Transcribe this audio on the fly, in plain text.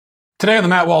Today on the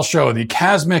Matt Walsh Show, the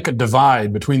chasmic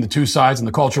divide between the two sides in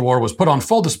the culture war was put on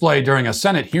full display during a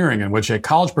Senate hearing in which a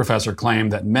college professor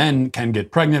claimed that men can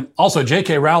get pregnant. Also,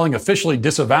 J.K. Rowling officially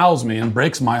disavows me and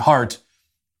breaks my heart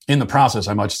in the process,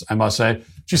 I must say.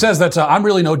 She says that I'm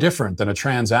really no different than a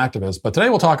trans activist. But today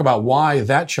we'll talk about why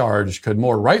that charge could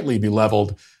more rightly be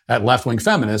leveled at left-wing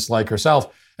feminists like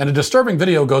herself. And a disturbing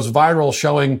video goes viral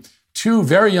showing two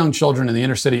very young children in the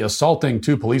inner city assaulting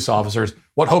two police officers.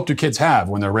 What hope do kids have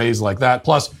when they're raised like that?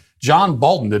 Plus, John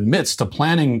Bolton admits to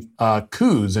planning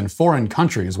coups in foreign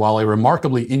countries while a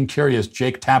remarkably incurious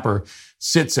Jake Tapper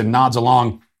sits and nods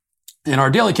along. In our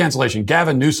daily cancellation,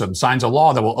 Gavin Newsom signs a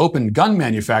law that will open gun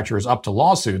manufacturers up to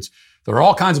lawsuits. There are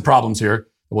all kinds of problems here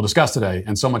that we'll discuss today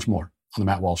and so much more on The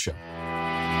Matt Walsh Show.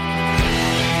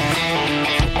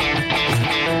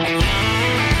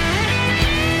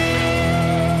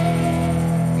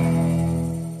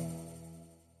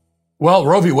 Well,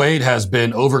 Roe v. Wade has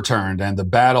been overturned, and the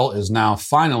battle is now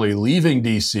finally leaving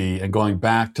D.C. and going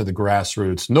back to the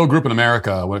grassroots. No group in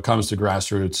America, when it comes to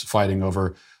grassroots fighting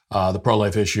over the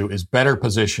pro-life issue, is better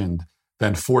positioned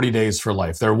than 40 Days for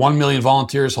Life. Their 1 million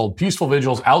volunteers hold peaceful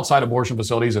vigils outside abortion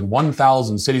facilities in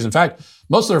 1,000 cities. In fact,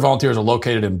 most of their volunteers are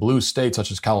located in blue states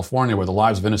such as California, where the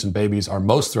lives of innocent babies are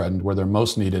most threatened, where they're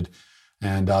most needed.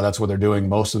 And that's where they're doing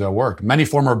most of their work. Many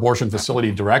former abortion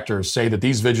facility directors say that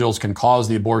these vigils can cause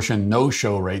the abortion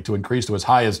no-show rate to increase to as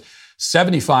high as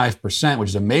 75%, which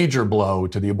is a major blow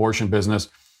to the abortion business.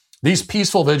 These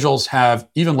peaceful vigils have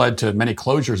even led to many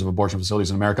closures of abortion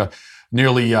facilities in America,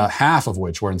 nearly half of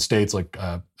which were in states like,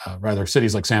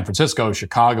 cities like San Francisco,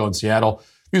 Chicago, and Seattle.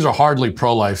 These are hardly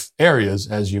pro-life areas,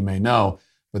 as you may know,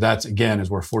 but that's, again,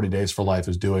 is where 40 Days for Life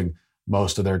is doing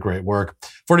most of their great work.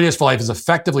 40 Days for Life is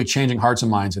effectively changing hearts and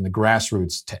minds in the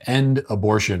grassroots to end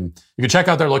abortion. You can check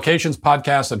out their locations,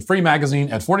 podcasts, and free magazine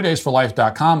at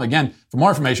 40daysforlife.com. Again, for more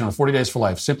information on 40 Days for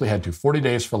Life, simply head to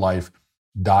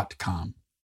 40daysforlife.com.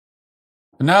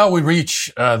 And now we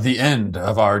reach the end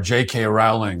of our J.K.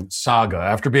 Rowling saga.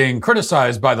 After being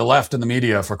criticized by the left and the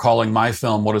media for calling my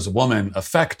film, What is a Woman,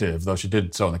 effective, though she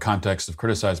did so in the context of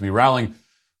criticizing me, Rowling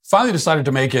finally decided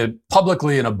to make it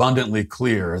publicly and abundantly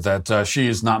clear that she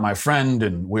is not my friend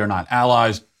and we are not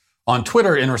allies. On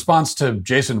Twitter, in response to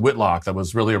Jason Whitlock, that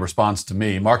was really a response to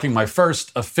me, marking my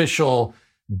first official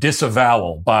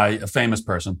disavowal by a famous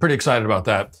person. Pretty excited about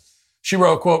that. She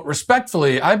wrote, quote,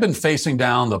 "Respectfully, I've been facing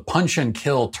down the punch and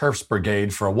kill TERFs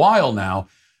brigade for a while now,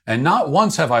 and not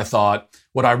once have I thought,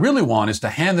 what I really want is to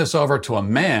hand this over to a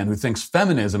man who thinks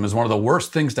feminism is one of the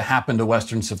worst things to happen to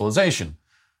Western civilization.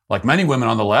 Like many women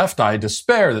on the left, I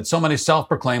despair that so many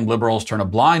self-proclaimed liberals turn a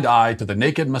blind eye to the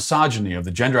naked misogyny of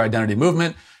the gender identity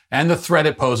movement and the threat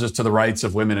it poses to the rights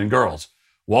of women and girls.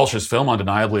 Walsh's film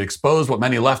undeniably exposed what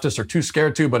many leftists are too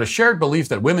scared to, but a shared belief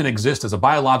that women exist as a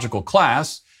biological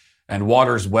class and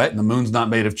water's wet and the moon's not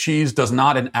made of cheese does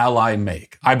not an ally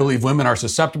make. I believe women are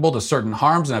susceptible to certain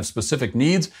harms and have specific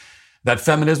needs that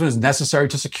feminism is necessary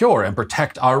to secure and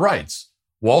protect our rights.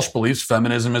 Walsh believes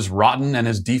feminism is rotten and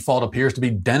his default appears to be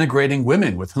denigrating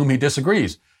women with whom he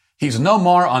disagrees. He's no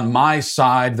more on my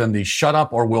side than the shut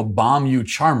up or we'll bomb you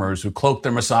charmers who cloak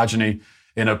their misogyny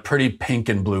in a pretty pink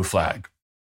and blue flag."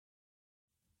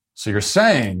 So you're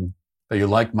saying that you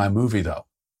like my movie, though.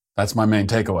 That's my main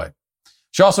takeaway.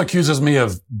 She also accuses me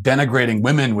of denigrating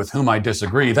women with whom I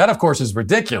disagree. That, of course, is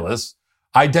ridiculous.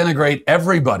 I denigrate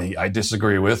everybody I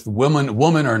disagree with,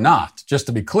 woman or not, just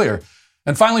to be clear.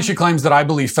 And finally, she claims that I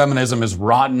believe feminism is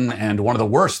rotten and one of the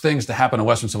worst things to happen to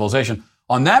Western civilization.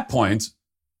 On that point,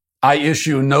 I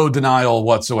issue no denial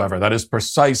whatsoever. That is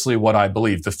precisely what I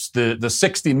believe. The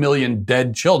 60 million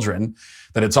dead children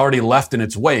that it's already left in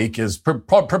its wake is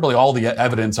probably all the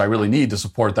evidence I really need to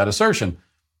support that assertion.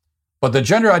 But the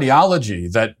gender ideology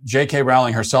that J.K.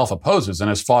 Rowling herself opposes and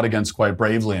has fought against quite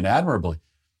bravely and admirably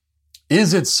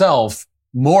is itself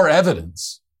more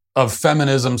evidence of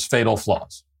feminism's fatal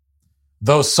flaws.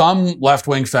 Though some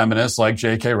left-wing feminists like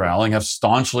J.K. Rowling have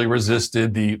staunchly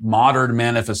resisted the modern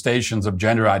manifestations of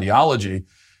gender ideology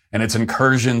and its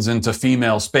incursions into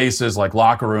female spaces like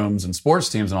locker rooms and sports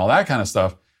teams and all that kind of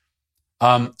stuff,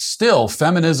 still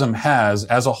feminism has,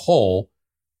 as a whole,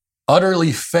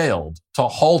 utterly failed to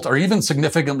halt or even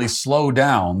significantly slow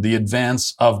down the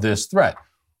advance of this threat.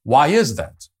 Why is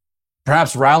that?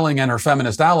 Perhaps Rowling and her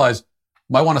feminist allies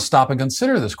might want to stop and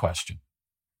consider this question.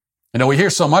 You know, we hear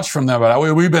so much from them about,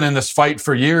 we've been in this fight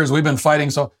for years, we've been fighting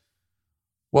so...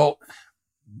 Well,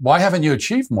 why haven't you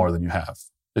achieved more than you have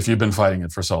if you've been fighting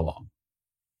it for so long?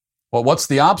 Well, what's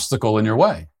the obstacle in your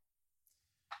way?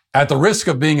 At the risk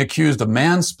of being accused of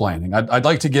mansplaining, I'd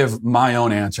like to give my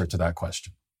own answer to that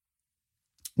question.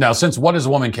 Now, since What is a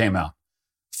Woman came out,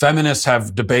 feminists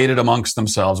have debated amongst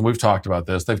themselves, and we've talked about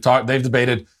this. They've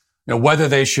debated, whether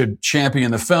they should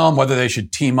champion the film, whether they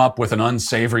should team up with an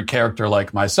unsavory character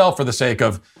like myself for the sake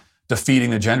of defeating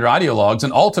the gender ideologues.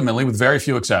 And ultimately, with very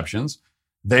few exceptions,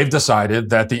 they've decided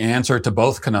that the answer to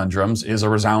both conundrums is a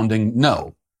resounding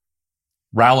no.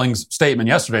 Rowling's statement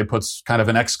yesterday puts kind of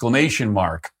an exclamation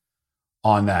mark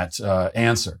on that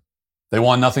answer. They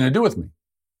want nothing to do with me.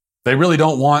 They really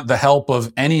don't want the help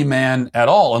of any man at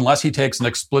all unless he takes an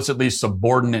explicitly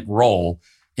subordinate role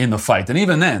in the fight. And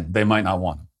even then, they might not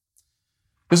want him.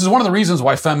 This is one of the reasons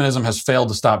why feminism has failed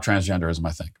to stop transgenderism,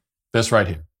 I think. This right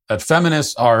here. That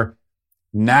feminists are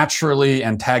naturally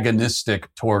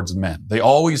antagonistic towards men. They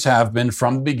always have been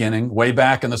from the beginning, way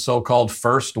back in the so-called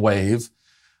first wave,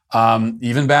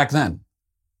 even back then,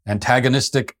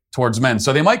 antagonistic towards men.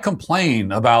 So they might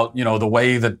complain about, the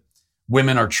way that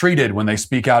women are treated when they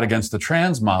speak out against the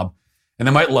trans mob. And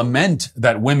they might lament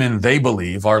that women, they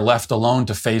believe, are left alone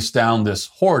to face down this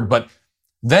horde. But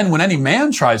then when any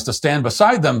man tries to stand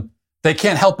beside them, they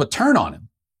can't help but turn on him.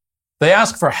 They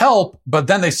ask for help, but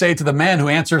then they say to the man who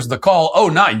answers the call, "Oh,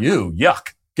 not you.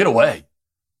 Yuck. Get away."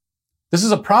 This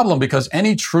is a problem because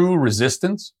any true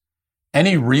resistance,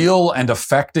 any real and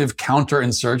effective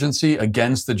counterinsurgency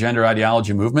against the gender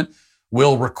ideology movement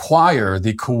will require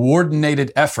the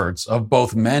coordinated efforts of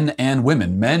both men and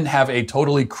women. Men have a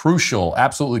totally crucial,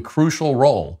 absolutely crucial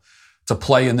role to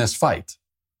play in this fight.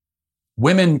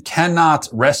 Women cannot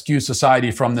rescue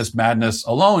society from this madness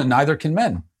alone, and neither can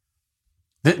men.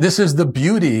 This is the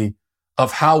beauty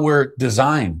of how we're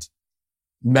designed.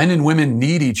 Men and women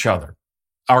need each other.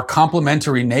 Our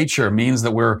complementary nature means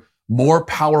that we're more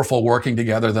powerful working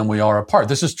together than we are apart.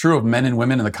 This is true of men and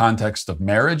women in the context of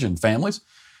marriage and families.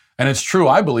 And it's true,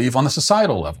 I believe, on the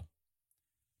societal level.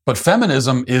 But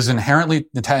feminism is inherently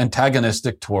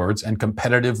antagonistic towards and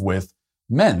competitive with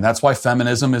men. That's why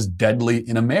feminism is deadly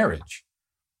in a marriage.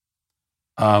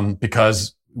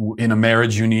 Because in a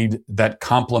marriage, you need that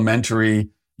complementary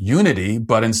unity,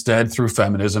 but instead through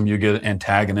feminism, you get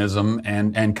antagonism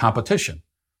and competition.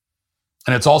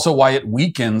 And it's also why it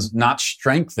weakens, not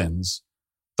strengthens,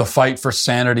 the fight for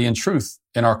sanity and truth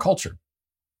in our culture.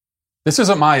 This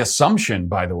isn't my assumption,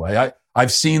 by the way.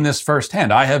 I've seen this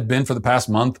firsthand. I have been for the past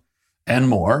month and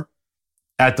more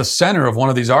at the center of one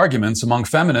of these arguments among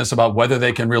feminists about whether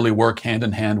they can really work hand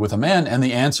in hand with a man. And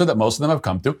the answer that most of them have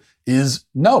come to is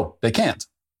no, they can't.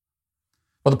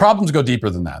 But the problems go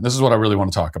deeper than that. This is what I really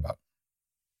want to talk about.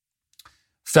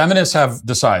 Feminists have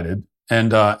decided,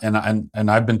 and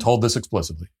I've been told this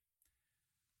explicitly,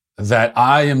 that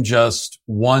I am just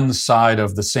one side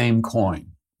of the same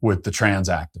coin with the trans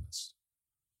activists.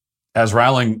 As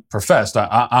Rowling professed,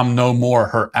 I'm no more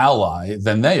her ally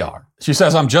than they are. She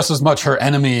says I'm just as much her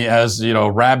enemy as,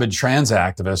 rabid trans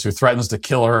activist who threatens to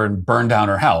kill her and burn down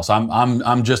her house.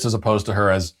 I'm just as opposed to her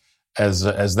as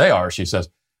they are, she says.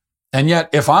 And yet,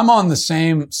 if I'm on the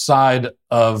same side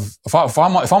of, if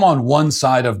I'm on one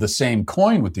side of the same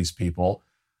coin with these people,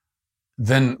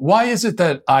 then why is it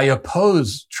that I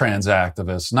oppose trans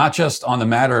activists, not just on the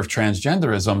matter of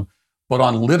transgenderism, but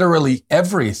on literally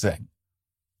everything?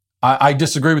 I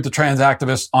disagree with the trans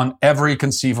activists on every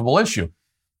conceivable issue.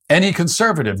 Any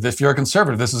conservative, if you're a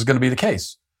conservative, this is going to be the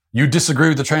case. You disagree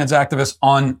with the trans activists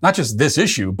on not just this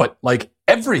issue, but like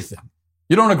everything.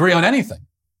 You don't agree on anything.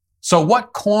 So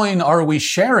what coin are we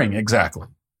sharing exactly?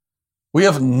 We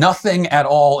have nothing at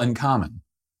all in common.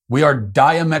 We are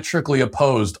diametrically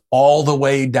opposed all the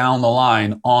way down the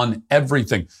line on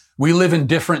everything. We live in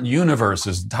different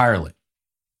universes entirely.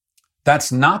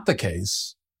 That's not the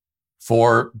case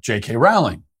for J.K.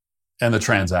 Rowling and the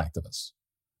trans activists.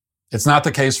 It's not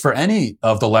the case for any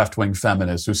of the left-wing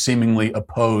feminists who seemingly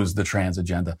oppose the trans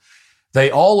agenda. They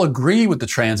all agree with the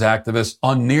trans activists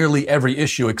on nearly every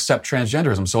issue except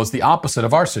transgenderism. So it's the opposite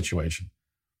of our situation,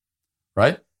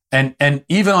 right? And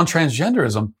even on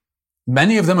transgenderism,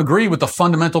 many of them agree with the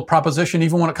fundamental proposition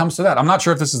even when it comes to that. I'm not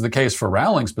sure if this is the case for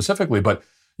Rowling specifically, but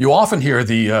you often hear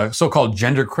the so-called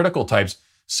gender critical types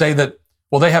say that,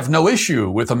 well, they have no issue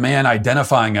with a man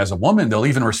identifying as a woman. They'll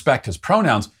even respect his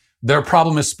pronouns. Their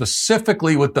problem is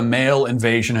specifically with the male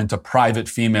invasion into private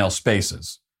female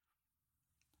spaces.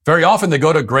 Very often they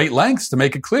go to great lengths to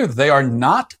make it clear that they are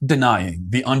not denying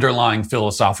the underlying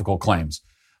philosophical claims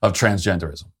of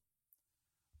transgenderism.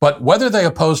 But whether they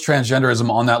oppose transgenderism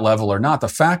on that level or not, the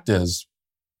fact is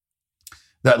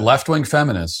that left-wing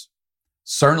feminists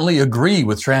certainly agree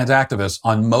with trans activists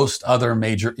on most other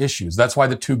major issues. That's why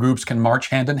the two groups can march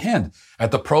hand in hand at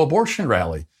the pro-abortion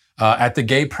rally, at the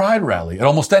gay pride rally, at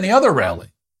almost any other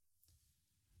rally.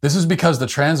 This is because the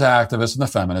trans activists and the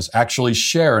feminists actually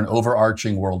share an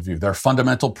overarching worldview. Their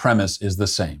fundamental premise is the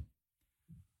same.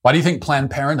 Why do you think Planned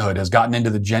Parenthood has gotten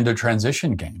into the gender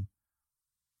transition game?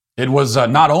 It was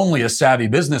not only a savvy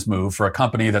business move for a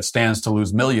company that stands to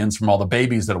lose millions from all the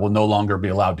babies that it will no longer be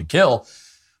allowed to kill,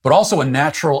 but also a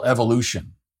natural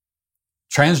evolution.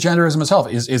 Transgenderism itself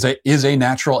is a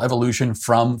natural evolution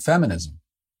from feminism.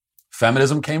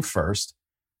 Feminism came first,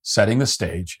 setting the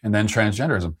stage, and then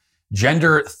transgenderism.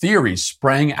 Gender theory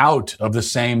sprang out of the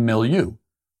same milieu.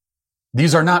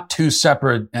 These are not two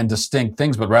separate and distinct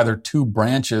things, but rather two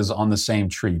branches on the same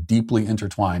tree, deeply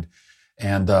intertwined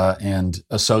and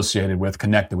associated with,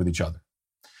 connected with each other.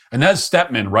 Inez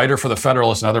Stepman, writer for The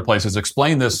Federalist and other places,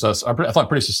 explained this, I thought,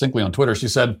 pretty succinctly on Twitter. She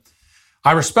said,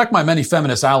 "I respect my many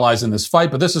feminist allies in this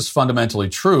fight, but this is fundamentally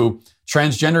true.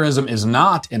 Transgenderism is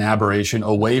not an aberration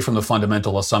away from the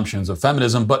fundamental assumptions of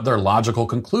feminism, but their logical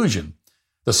conclusion.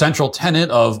 The central tenet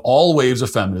of all waves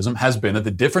of feminism has been that the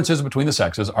differences between the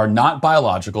sexes are not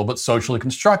biological, but socially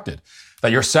constructed.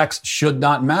 That your sex should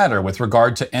not matter with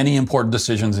regard to any important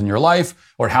decisions in your life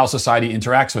or how society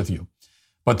interacts with you.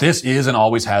 But this is and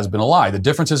always has been a lie. The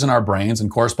differences in our brains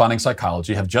and corresponding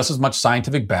psychology have just as much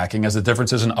scientific backing as the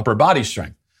differences in upper body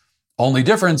strength. Only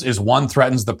difference is one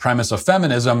threatens the premise of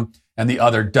feminism and the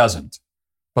other doesn't.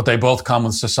 But they both come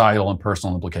with societal and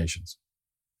personal implications."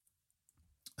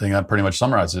 I think that pretty much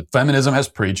summarizes it. Feminism has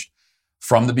preached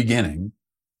from the beginning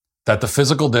that the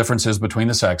physical differences between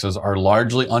the sexes are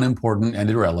largely unimportant and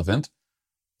irrelevant,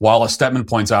 while, as Stepman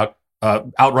points out,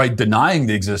 outright denying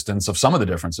the existence of some of the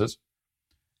differences.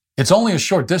 It's only a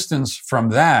short distance from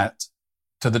that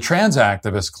to the trans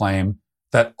activists' claim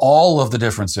that all of the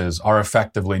differences are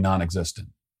effectively non-existent.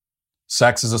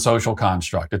 Sex is a social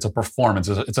construct. It's a performance.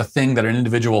 It's a thing that an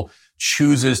individual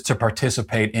chooses to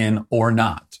participate in or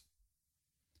not.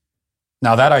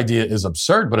 Now, that idea is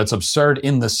absurd, but it's absurd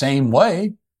in the same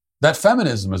way that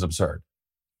feminism is absurd.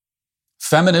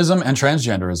 Feminism and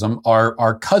transgenderism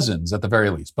are cousins at the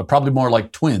very least, but probably more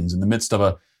like twins in the midst of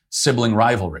a sibling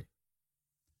rivalry.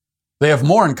 They have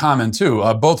more in common, too.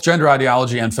 Both gender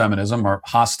ideology and feminism are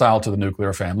hostile to the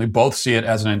nuclear family. Both see it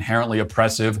as an inherently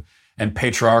oppressive and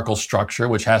patriarchal structure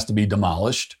which has to be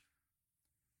demolished.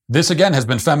 This, again, has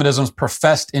been feminism's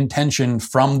professed intention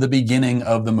from the beginning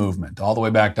of the movement, all the way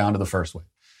back down to the first wave.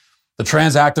 The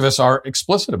trans activists are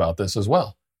explicit about this as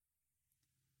well.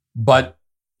 But,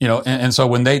 and so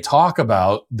when they talk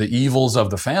about the evils of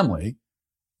the family,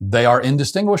 they are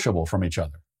indistinguishable from each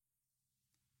other.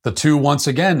 The two, once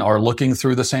again, are looking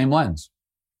through the same lens.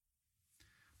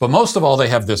 But most of all, they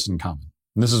have this in common.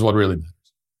 And this is what really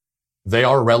matters. They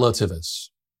are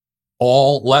relativists.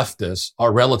 All leftists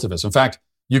are relativists. In fact,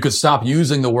 you could stop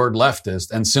using the word leftist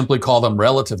and simply call them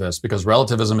relativists, because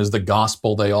relativism is the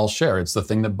gospel they all share. It's the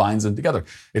thing that binds them together.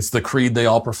 It's the creed they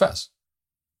all profess.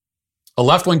 A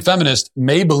left-wing feminist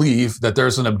may believe that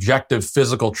there's an objective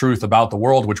physical truth about the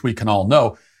world, which we can all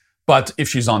know. But if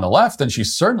she's on the left, then she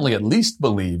certainly at least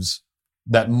believes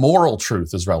that moral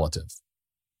truth is relative.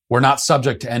 We're not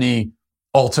subject to any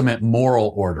ultimate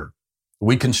moral order.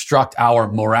 We construct our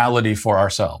morality for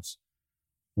ourselves.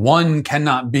 One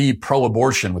cannot be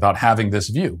pro-abortion without having this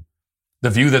view, the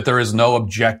view that there is no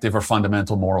objective or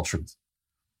fundamental moral truth.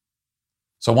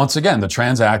 So once again, the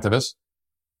trans activist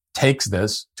takes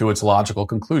this to its logical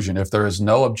conclusion. If there is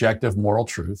no objective moral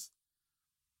truth,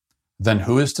 then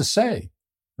who is to say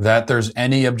that there's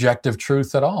any objective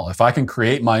truth at all? If I can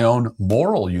create my own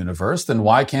moral universe, then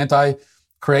why can't I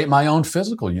create my own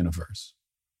physical universe?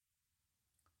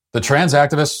 The trans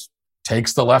activist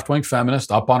takes the left-wing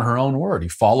feminist up on her own word. He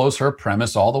follows her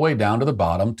premise all the way down to the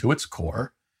bottom, to its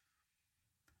core.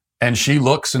 And she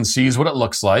looks and sees what it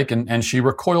looks like, and she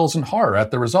recoils in horror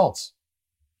at the results.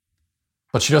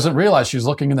 But she doesn't realize she's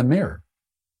looking in the mirror.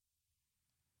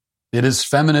 It is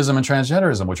feminism and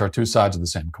transgenderism, which are two sides of the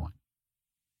same coin.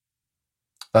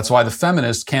 That's why the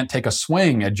feminist can't take a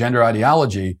swing at gender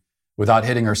ideology without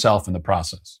hitting herself in the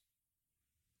process.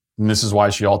 And this is why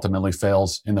she ultimately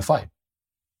fails in the fight.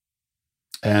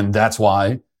 And that's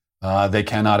why they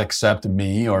cannot accept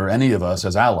me or any of us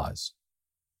as allies.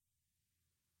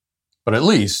 But at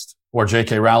least, where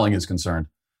J.K. Rowling is concerned,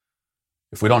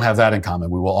 if we don't have that in common,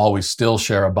 we will always still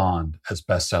share a bond as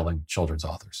best-selling children's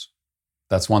authors.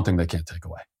 That's one thing they can't take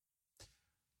away.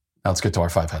 Now let's get to our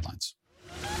 5 headlines.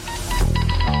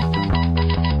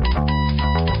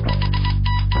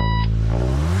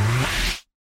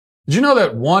 Did you know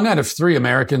that 1 out of 3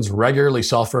 Americans regularly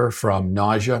suffer from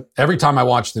nausea? Every time I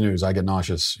watch the news, I get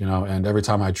nauseous, and every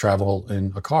time I travel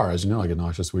in a car, as you know, I get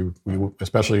nauseous. We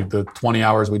especially the 20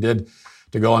 hours we did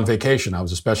to go on vacation, I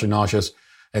was especially nauseous.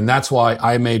 And that's why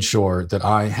I made sure that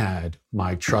I had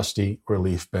my trusty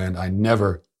Relief Band. I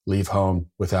never leave home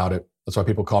without it. That's why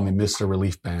people call me Mr.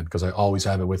 Relief Band, because I always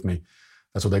have it with me.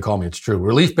 That's what they call me. It's true.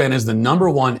 Relief Band is the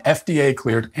 #1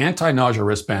 FDA-cleared anti-nausea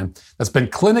wristband that's been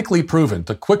clinically proven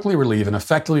to quickly relieve and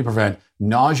effectively prevent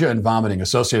nausea and vomiting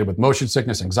associated with motion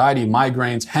sickness, anxiety,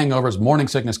 migraines, hangovers, morning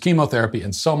sickness, chemotherapy,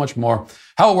 and so much more.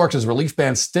 How it works is Relief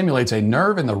Band stimulates a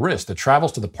nerve in the wrist that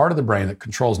travels to the part of the brain that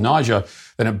controls nausea.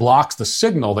 Then it blocks the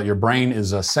signal that your brain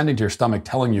is sending to your stomach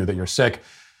telling you that you're sick.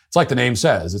 It's like the name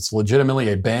says, it's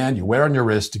legitimately a band you wear on your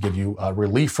wrist to give you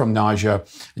relief from nausea.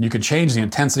 And you can change the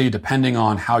intensity depending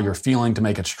on how you're feeling to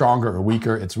make it stronger or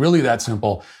weaker. It's really that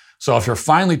simple. So if you're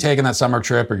finally taking that summer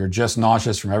trip or you're just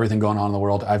nauseous from everything going on in the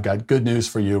world, I've got good news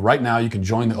for you. Right now, you can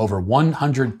join the over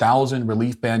 100,000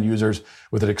 Relief Band users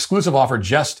with an exclusive offer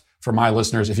just for my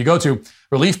listeners. If you go to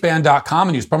reliefband.com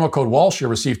and use promo code Walsh, you'll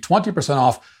receive 20%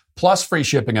 off plus free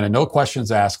shipping and a no questions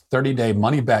asked 30-day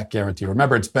money-back guarantee.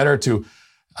 Remember, it's better to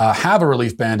have a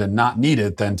Relief Band and not need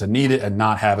it than to need it and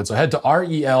not have it. So head to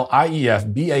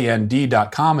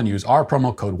reliefband.com and use our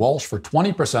promo code Walsh for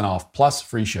 20% off plus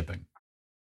free shipping.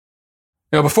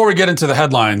 Before we get into the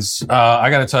headlines, I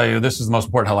got to tell you, this is the most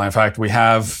important headline. In fact, we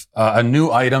have a new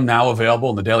item now available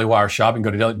in the Daily Wire shop. You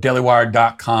can go to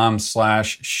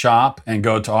dailywire.com/shop and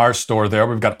go to our store there.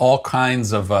 We've got all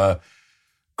kinds of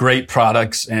great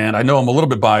products. And I know I'm a little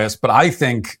bit biased, but I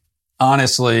think,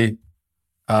 honestly,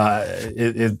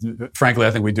 frankly,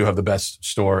 I think we do have the best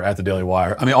store at the Daily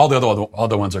Wire. I mean, all the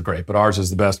other ones are great, but ours is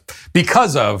the best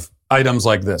because of items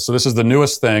like this. So this is the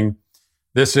newest thing.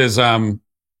 This is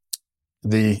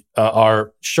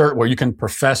our shirt where you can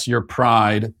profess your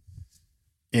pride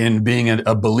in being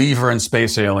a believer in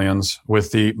space aliens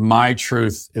with the "My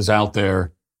Truth Is Out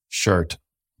There" shirt.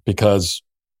 Because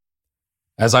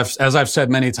as I've said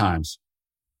many times,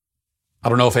 I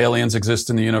don't know if aliens exist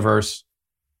in the universe,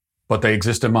 but they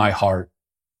exist in my heart.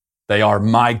 They are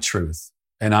my truth.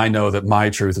 And I know that my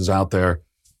truth is out there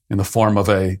in the form of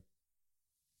an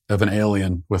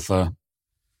alien with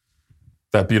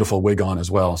that beautiful wig on as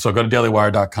well. So go to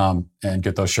dailywire.com and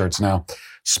get those shirts now.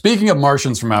 Speaking of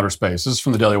Martians from outer space, this is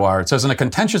from the Daily Wire. It says, in a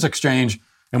contentious exchange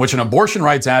in which an abortion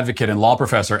rights advocate and law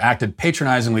professor acted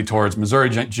patronizingly towards Missouri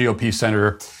GOP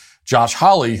Senator Josh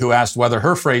Hawley, who asked whether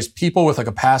her phrase, "people with a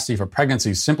capacity for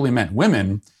pregnancy," simply meant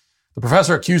women, the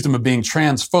professor accused him of being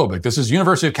transphobic. This is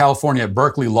University of California at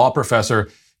Berkeley law professor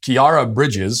Khiara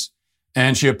Bridges,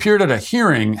 and she appeared at a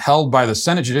hearing held by the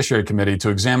Senate Judiciary Committee to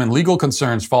examine legal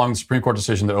concerns following the Supreme Court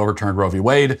decision that overturned Roe v.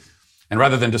 Wade. And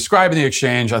rather than describing the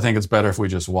exchange, I think it's better if we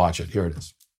just watch it. Here it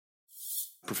is.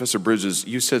 Professor Bridges,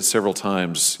 you said several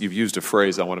times, you've used a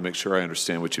phrase, I want to make sure I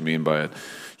understand what you mean by it.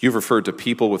 You've referred to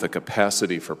people with a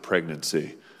capacity for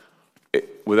pregnancy.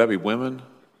 Would that be women?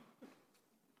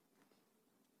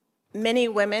 Many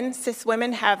women, cis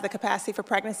women, have the capacity for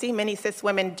pregnancy. Many cis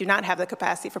women do not have the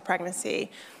capacity for pregnancy.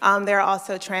 There are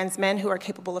also trans men who are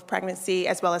capable of pregnancy,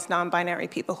 as well as non-binary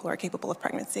people who are capable of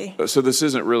pregnancy. So this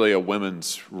isn't really a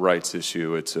women's rights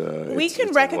issue. We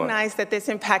can recognize that this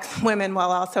impacts women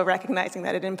while also recognizing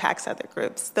that it impacts other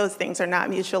groups. Those things are not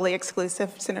mutually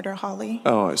exclusive, Senator Hawley.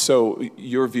 Oh, so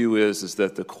your view is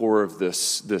that the core of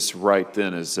this right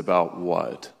then is about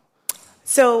what?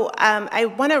 So I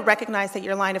want to recognize that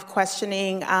your line of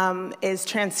questioning is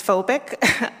transphobic,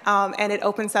 and it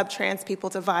opens up trans people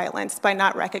to violence by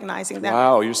not recognizing them.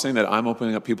 Wow, you're saying that I'm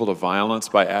opening up people to violence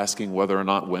by asking whether or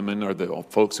not women are the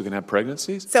folks who can have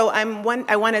pregnancies? So I want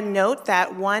to note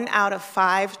that 1 out of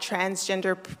 5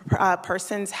 transgender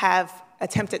persons have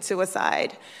attempted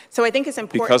suicide. So I think it's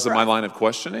important because of my line of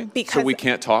questioning? So we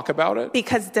can't talk about it?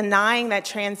 Because denying that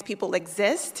trans people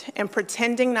exist and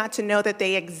pretending not to know that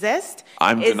they exist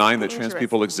I'm is denying dangerous. that trans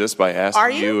people exist by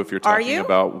asking you if you're talking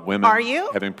about women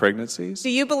having pregnancies?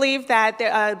 Do you believe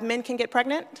that men can get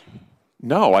pregnant?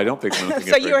 No, I don't think women can get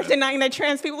pregnant. So you are denying that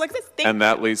trans people exist? And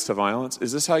that leads to violence?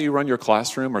 Is this how you run your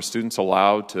classroom? Are students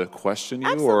allowed to question you?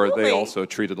 Absolutely. Or are they also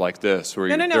treated like this,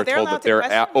 where No, they're told that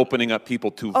they're opening up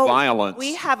people to violence?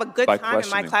 We have a good time in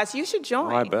my class. You should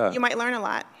join. Oh, I bet. You might learn a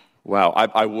lot. Wow,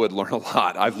 I would learn a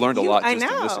lot. I've learned a lot just in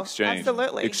this exchange.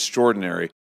 Absolutely. Extraordinary.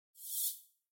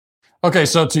 Okay,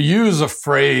 so to use a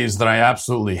phrase that I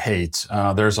absolutely hate,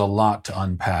 there's a lot to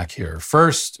unpack here.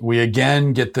 First, we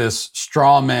again get this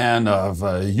straw man of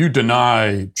you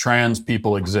deny trans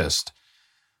people exist.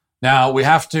 Now we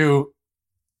have to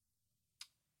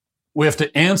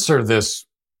answer this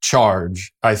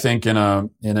charge, I think, in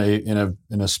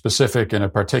a specific, in a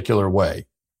particular way,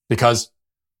 because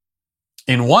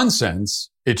in one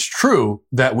sense, it's true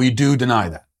that we do deny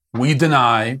that. We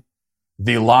deny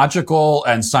the logical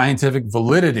and scientific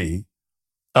validity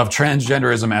of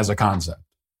transgenderism as a concept,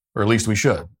 or at least we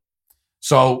should.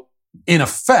 So in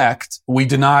effect, we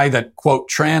deny that, quote,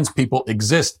 trans people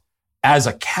exist as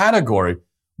a category.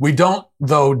 We don't,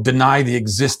 though, deny the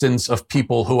existence of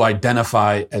people who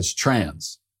identify as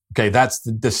trans. Okay, that's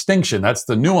the distinction. That's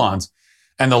the nuance.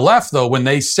 And the left, though, when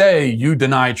they say you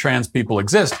deny trans people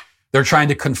exist, they're trying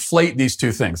to conflate these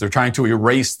two things. They're trying to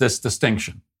erase this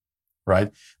distinction,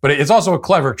 right? But it's also a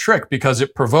clever trick because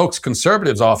it provokes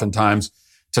conservatives oftentimes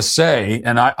to say,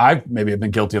 and I maybe have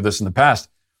been guilty of this in the past,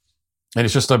 and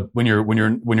it's just when you're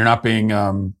not being,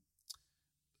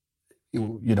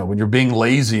 when you're being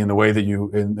lazy in the way that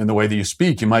you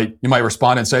speak, you might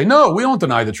respond and say, no, we don't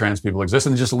deny that trans people exist,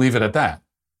 and just leave it at that.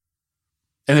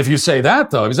 And if you say that,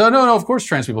 though, if you say, no, of course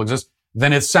trans people exist,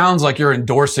 then it sounds like you're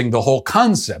endorsing the whole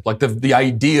concept, like the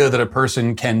idea that a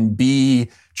person can be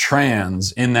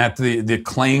trans, in that the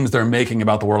claims they're making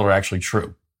about the world are actually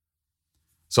true.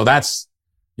 So that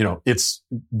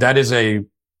is a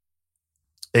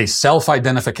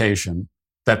self-identification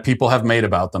that people have made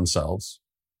about themselves,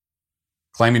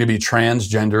 claiming to be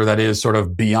transgender, that is sort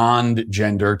of beyond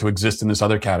gender to exist in this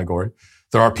other category.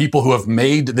 There are people who have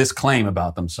made this claim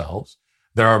about themselves.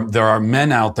 There are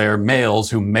men out there,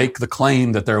 males, who make the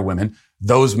claim that they're women.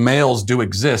 Those males do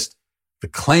exist. The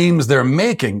claims they're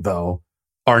making, though,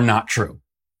 are not true.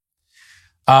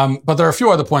 But there are a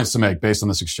few other points to make based on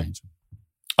this exchange.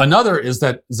 Another is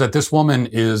that this woman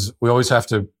is, we always have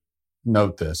to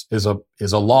note this, is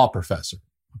a law professor.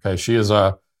 Okay, she's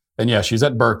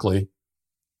at Berkeley,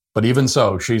 but even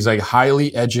so, she's a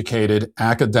highly educated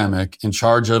academic in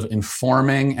charge of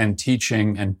informing and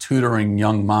teaching and tutoring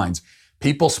young minds.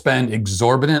 People spend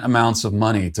exorbitant amounts of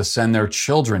money to send their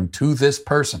children to this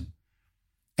person.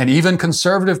 And even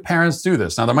conservative parents do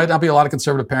this. Now, there might not be a lot of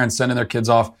conservative parents sending their kids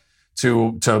off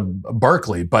to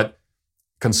Berkeley, but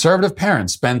conservative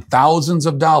parents spend thousands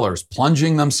of dollars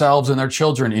plunging themselves and their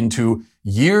children into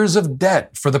years of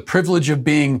debt for the privilege of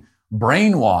being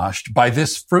brainwashed by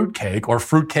this fruitcake or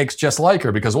fruitcakes just like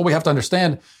her. Because what we have to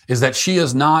understand is that she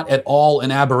is not at all an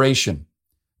aberration.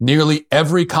 Nearly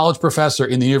every college professor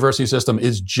in the university system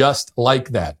is just like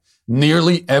that.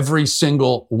 Nearly every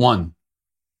single one.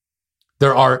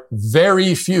 There are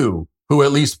very few who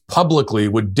at least publicly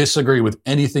would disagree with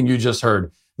anything you just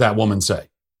heard that woman say.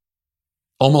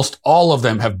 Almost all of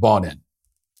them have bought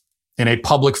in a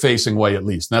public-facing way at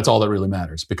least. And that's all that really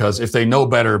matters. Because if they know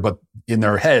better, but in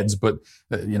their heads, but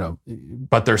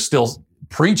they're still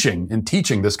preaching and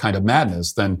teaching this kind of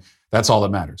madness, then that's all that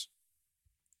matters.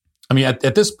 I mean,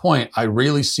 at this point, I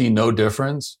really see no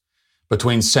difference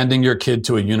between sending your kid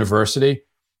to a university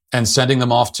and sending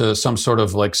them off to some sort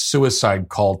of like suicide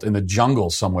cult in the jungle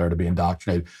somewhere to be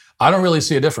indoctrinated. I don't really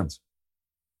see a difference.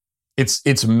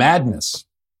 It's madness,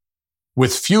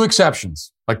 with few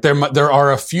exceptions. Like there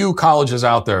are a few colleges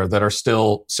out there that are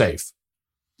still safe.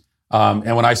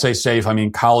 And when I say safe, I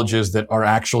mean colleges that are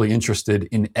actually interested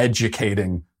in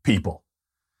educating people.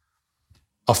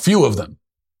 A few of them.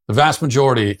 The vast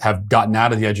majority have gotten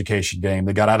out of the education game.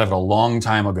 They got out of it a long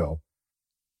time ago.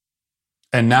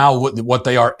 And now what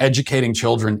they are educating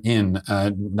children in,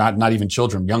 not even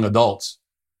children, young adults,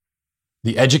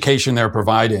 the education they're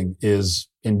providing is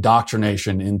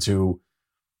indoctrination into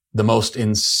the most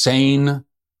insane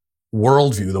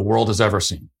worldview the world has ever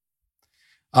seen.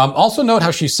 Also note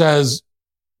how she says,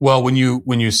 well, when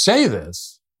you say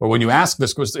this, or when you ask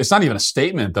this, it's not even a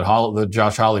statement that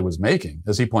Josh Hawley was making.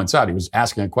 As he points out, he was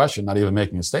asking a question, not even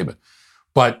making a statement.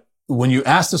 But when you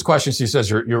ask this question, she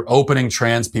says, you're opening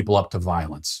trans people up to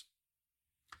violence.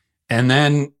 And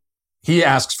then he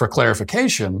asks for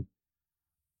clarification.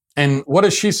 And what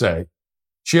does she say?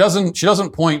 She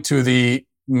doesn't point to the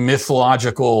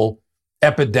mythological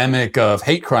epidemic of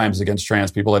hate crimes against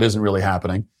trans people that isn't really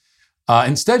happening.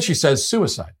 Instead, she says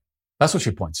suicide. That's what she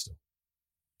points to.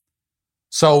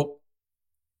 So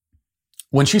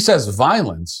when she says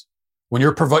violence, when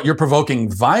you're provoking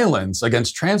violence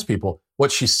against trans people,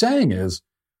 what she's saying is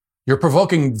you're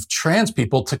provoking trans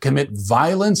people to commit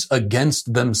violence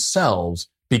against themselves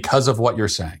because of what you're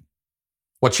saying.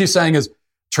 What she's saying is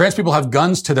trans people have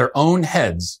guns to their own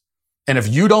heads. And if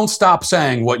you don't stop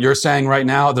saying what you're saying right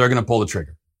now, they're going to pull the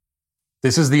trigger.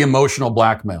 This is the emotional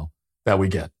blackmail that we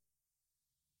get.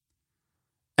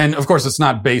 And of course, it's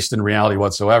not based in reality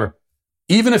whatsoever.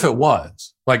 Even if it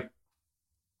was, like,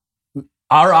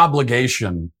 our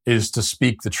obligation is to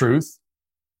speak the truth.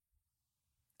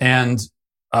 And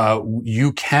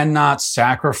you cannot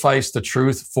sacrifice the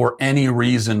truth for any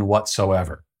reason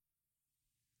whatsoever.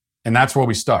 And that's where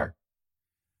we start.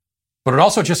 But it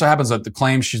also just so happens that the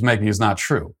claim she's making is not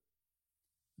true.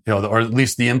 Or at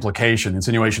least the implication,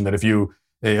 insinuation that if you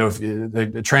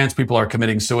Trans people are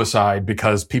committing suicide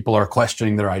because people are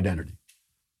questioning their identity.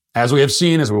 As we have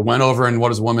seen, as we went over in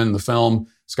What is a Woman in the film,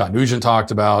 Scott Nugent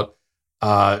talked about,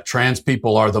 trans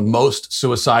people are the most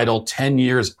suicidal 10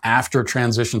 years after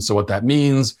transition. So what that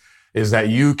means is that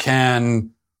you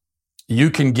can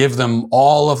give them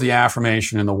all of the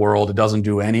affirmation in the world. It doesn't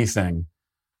do anything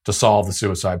to solve the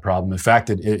suicide problem. In fact,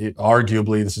 it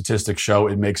arguably, the statistics show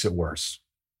it makes it worse.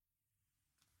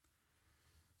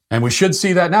 And we should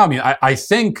see that now. I mean, I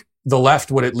think the left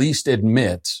would at least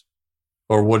admit,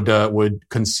 or would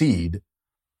concede,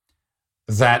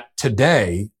 that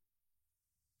today,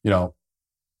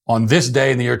 on this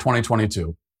day in the year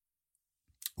 2022,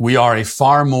 we are a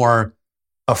far more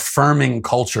affirming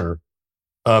culture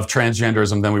of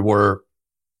transgenderism than we were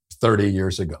 30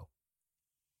 years ago.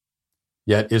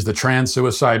 Yet, is the trans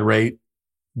suicide rate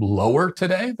lower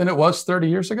today than it was 30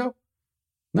 years ago?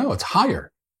 No, it's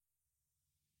higher.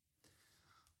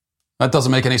 That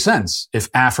doesn't make any sense if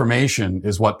affirmation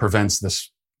is what prevents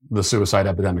the suicide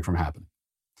epidemic from happening.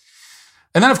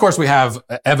 And then, of course, we have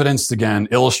evidenced, again,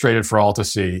 illustrated for all to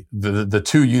see, the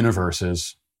two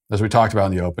universes, as we talked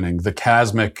about in the opening, the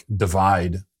cosmic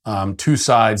divide, two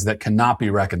sides that cannot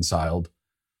be reconciled.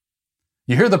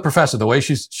 You hear the professor, the way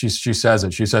she says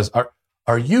it, she says,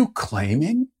 are you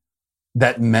claiming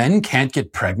that men can't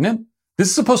get pregnant? This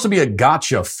is supposed to be a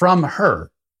gotcha from her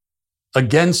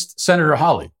against Senator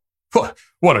Hawley.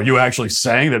 What, are you actually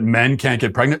saying that men can't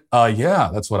get pregnant? Yeah,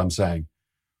 that's what I'm saying.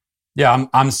 Yeah,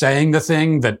 I'm saying the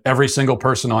thing that every single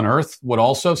person on earth would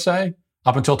also say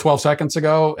up until 12 seconds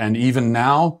ago. And even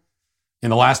now, in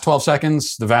the last 12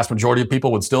 seconds, the vast majority of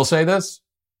people would still say this.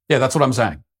 Yeah, that's what I'm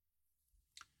saying.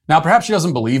 Now, perhaps she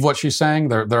doesn't believe what she's saying.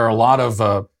 There are a lot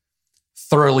of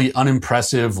thoroughly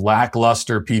unimpressive,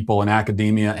 lackluster people in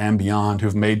academia and beyond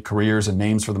who've made careers and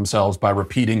names for themselves by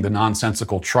repeating the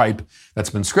nonsensical tripe that's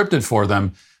been scripted for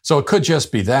them. So it could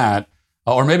just be that,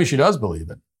 or maybe she does believe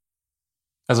it.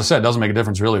 As I said, it doesn't make a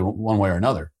difference really one way or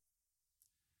another.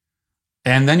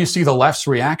 And then you see the left's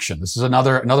reaction. This is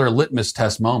another litmus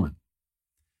test moment,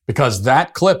 because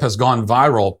that clip has gone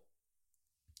viral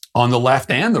on the left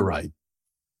and the right,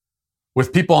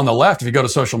 with people on the left, if you go to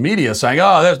social media, saying,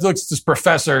 oh, look, this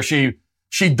professor, she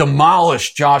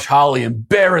demolished Josh Hawley,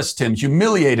 embarrassed him,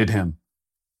 humiliated him.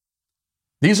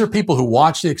 These are people who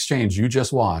watched the exchange you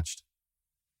just watched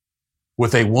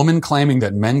with a woman claiming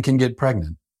that men can get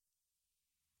pregnant.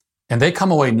 And they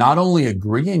come away not only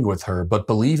agreeing with her, but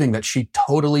believing that she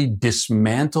totally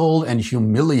dismantled and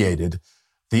humiliated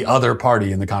the other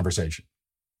party in the conversation.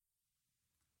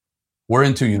 We're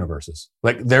in two universes.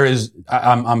 Like there is,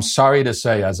 I'm sorry to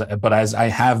say, but as I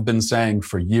have been saying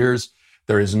for years,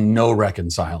 there is no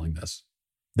reconciling this.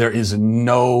 There is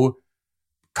no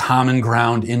common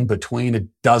ground in between. It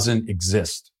doesn't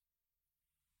exist.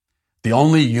 The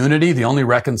only unity, the only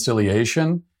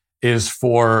reconciliation is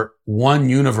for one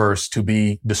universe to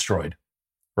be destroyed,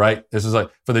 right? This is like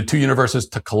for the two universes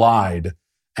to collide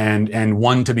and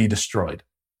one to be destroyed.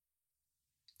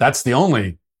 That's the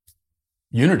only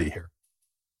unity here.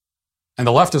 And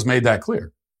the left has made that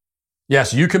clear.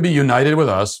 Yes, you can be united with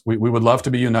us. We would love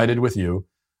to be united with you.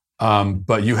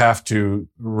 But you have to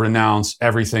renounce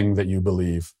everything that you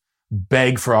believe,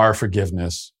 beg for our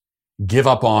forgiveness, give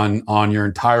up on your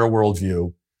entire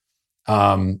worldview,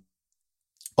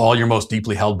 all your most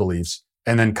deeply held beliefs,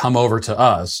 and then come over to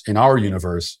us in our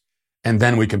universe, and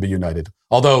then we can be united.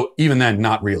 Although even then,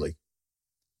 not really,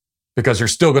 because you're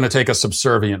still going to take a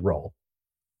subservient role.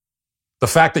 The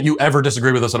fact that you ever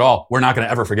disagree with us at all, we're not going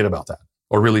to ever forget about that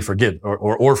or really forgive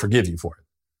or forgive you for it.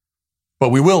 But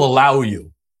we will allow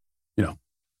you,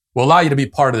 we'll allow you to be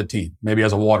part of the team, maybe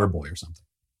as a water boy or something.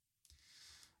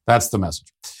 That's the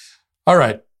message. All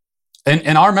right.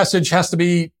 And our message has to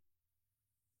be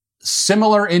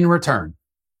similar in return.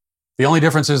 The only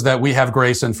difference is that we have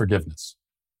grace and forgiveness.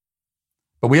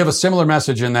 But we have a similar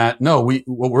message in that,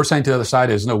 what we're saying to the other side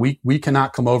is, we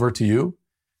cannot come over to you.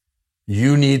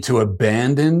 You need to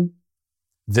abandon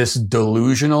this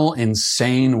delusional,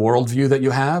 insane worldview that you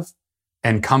have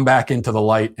and come back into the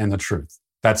light and the truth.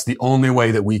 That's the only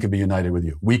way that we can be united with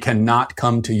you. We cannot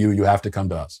come to you. You have to come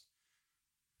to us.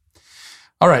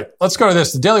 All right, let's go to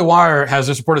this. The Daily Wire has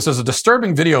this report that says a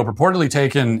disturbing video purportedly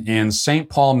taken in St.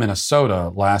 Paul, Minnesota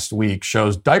last week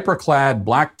shows diaper-clad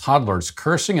black toddlers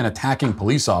cursing and attacking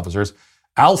police officers.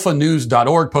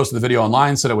 AlphaNews.org posted the video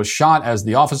online, said it was shot as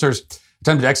the officers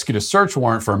attempted to execute a search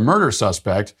warrant for a murder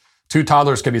suspect. Two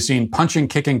toddlers can be seen punching,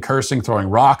 kicking, cursing, throwing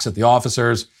rocks at the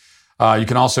officers. You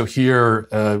can also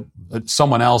hear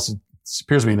someone else, it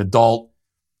appears to be an adult,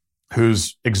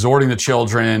 who's exhorting the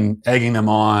children, egging them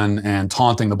on, and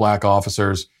taunting the black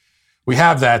officers. We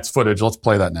have that footage. Let's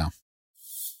play that now.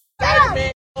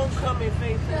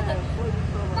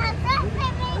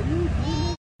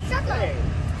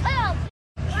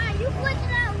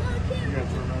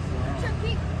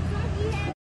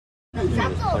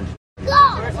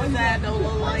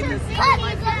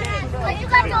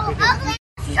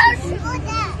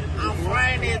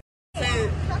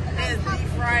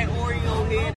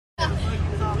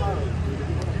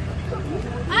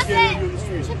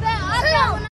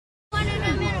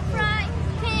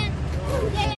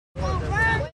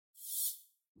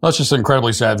 That's just an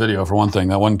incredibly sad video for one thing.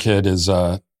 That one kid is,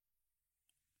 kid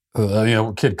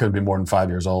couldn't be more than 5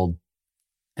 years old.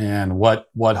 And what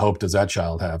hope does that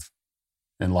child have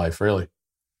in life, really?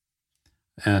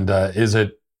 And is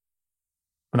it,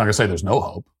 I'm not going to say there's no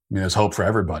hope. I mean, there's hope for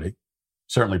everybody.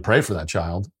 Certainly pray for that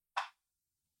child.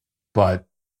 But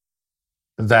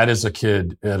that is a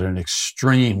kid at an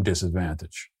extreme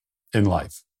disadvantage in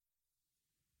life.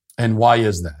 And why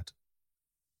is that?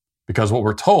 Because what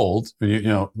we're told,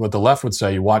 what the left would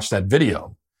say, you watch that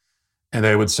video, and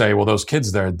they would say, well, those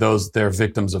kids there, they're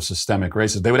victims of systemic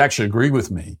racism. They would actually agree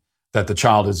with me that the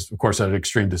child is, of course, at an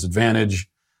extreme disadvantage.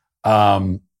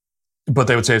 But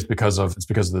they would say it's because of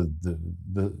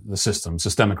the system,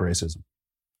 systemic racism.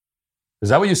 Is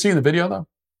that what you see in the video, though?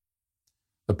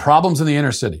 The problems in the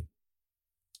inner city,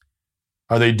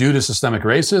 are they due to systemic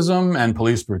racism and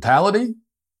police brutality?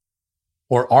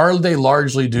 Or are they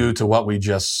largely due to what we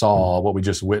just saw, what we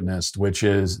just witnessed, which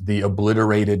is the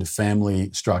obliterated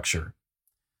family structure,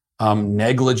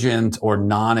 negligent or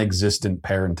non-existent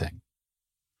parenting,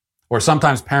 or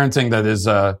sometimes parenting that is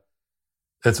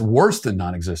that's worse than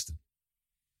non-existent,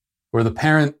 where the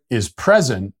parent is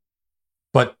present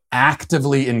but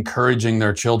actively encouraging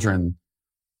their children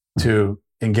to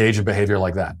engage in behavior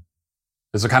like that.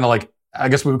 It's a kind of like, I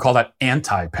guess we would call that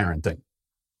anti-parenting.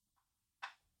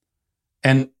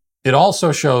 And it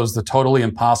also shows the totally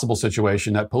impossible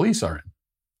situation that police are in.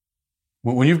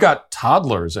 When you've got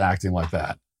toddlers acting like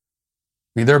that,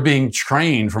 I mean, they're being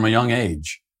trained from a young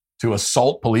age to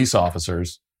assault police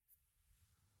officers.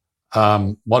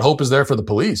 What hope is there for the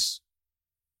police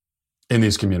in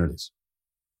these communities?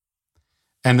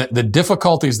 And the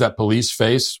difficulties that police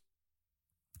face,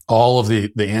 all of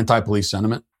the anti-police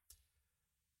sentiment,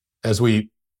 as we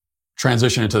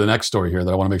transition into the next story here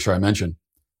that I want to make sure I mention,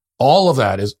 all of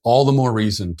that is all the more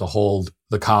reason to hold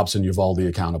the cops in Uvalde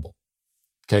accountable.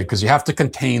 Okay, because you have to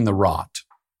contain the rot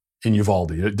in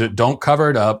Uvalde. Don't cover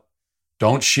it up.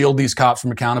 Don't shield these cops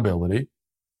from accountability.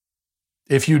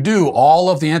 If you do,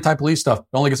 all of the anti-police stuff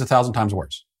only gets 1,000 times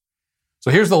worse. So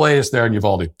here's the latest there in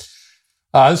Uvalde.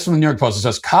 This is from the New York Post. It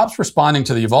says, cops responding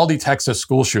to the Uvalde, Texas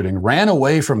school shooting ran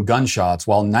away from gunshots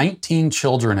while 19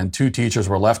 children and 2 teachers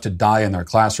were left to die in their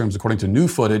classrooms, according to new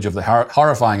footage of the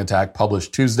horrifying attack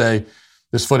published Tuesday.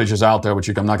 This footage is out there, which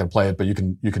I'm not going to play it, but you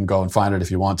can go and find it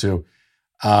if you want to.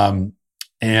 And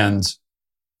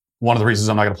one of the reasons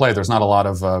I'm not going to play it, there's not a lot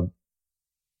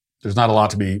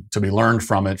to be learned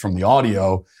from it, from the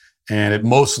audio. And it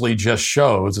mostly just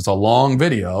shows, it's a long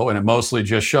video, and it mostly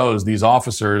just shows these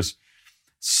officers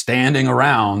standing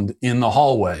around in the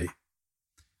hallway.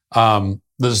 The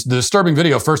disturbing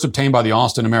video, first obtained by the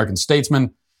Austin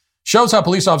American-Statesman, shows how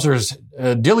police officers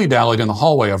dilly-dallied in the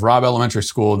hallway of Robb Elementary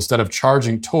School instead of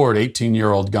charging toward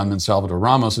 18-year-old gunman Salvador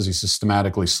Ramos as he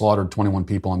systematically slaughtered 21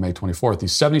 people on May 24th. The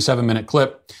 77-minute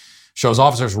clip shows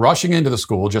officers rushing into the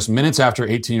school just minutes after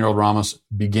 18-year-old Ramos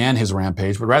began his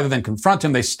rampage, but rather than confront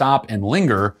him, they stop and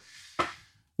linger,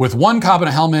 with one cop in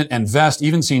a helmet and vest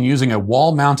even seen using a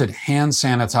wall-mounted hand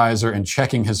sanitizer and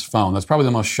checking his phone. That's probably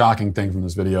the most shocking thing from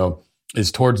this video,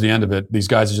 is towards the end of it, these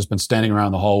guys have just been standing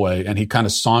around the hallway, and he kind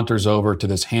of saunters over to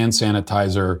this hand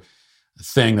sanitizer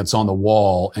thing that's on the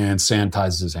wall and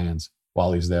sanitizes his hands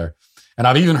while he's there. And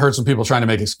I've even heard some people trying to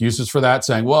make excuses for that,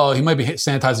 saying, well, he might be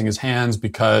sanitizing his hands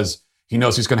because he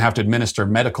knows he's going to have to administer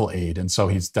medical aid, and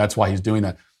so that's why he's doing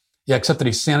that. Yeah, except that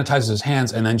he sanitizes his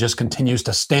hands and then just continues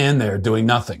to stand there doing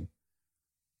nothing.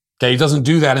 Okay, he doesn't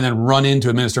do that and then run in to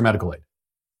administer medical aid.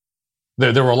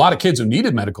 There were a lot of kids who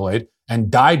needed medical aid and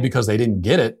died because they didn't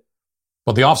get it,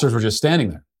 but the officers were just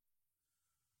standing there.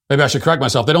 Maybe I should correct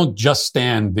myself. They don't just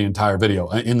stand the entire video.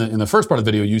 In the first part of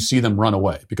the video, you see them run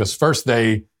away because first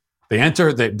they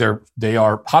enter, they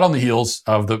are hot on the heels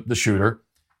of the shooter.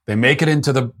 They make it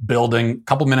into the building a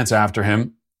couple minutes after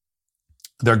him.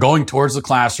 They're going towards the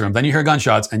classroom. Then you hear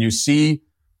gunshots and you see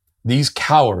these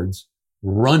cowards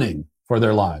running for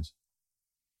their lives.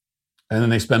 And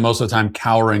then they spend most of the time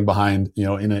cowering behind,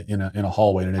 in a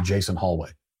hallway, in an adjacent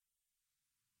hallway.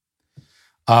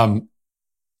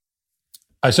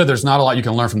 I said there's not a lot you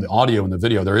can learn from the audio and the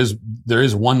video. There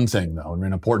is one thing, though,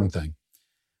 an important thing,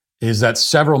 is that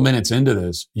several minutes into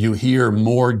this, you hear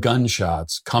more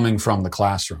gunshots coming from the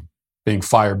classroom being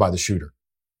fired by the shooter.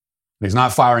 And he's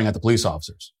not firing at the police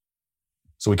officers.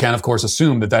 So we can, of course,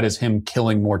 assume that that is him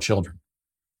killing more children.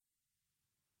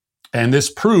 And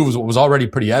this proves what was already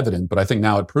pretty evident, but I think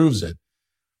now it proves it,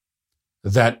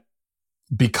 that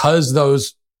because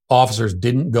those officers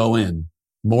didn't go in,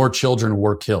 more children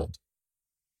were killed.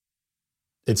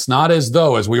 It's not as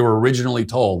though, as we were originally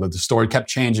told, that the story kept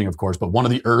changing, of course, but one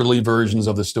of the early versions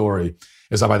of the story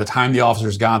is that by the time the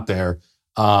officers got there,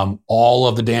 all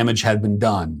of the damage had been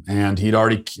done, and he'd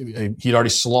already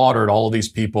slaughtered all of these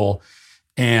people,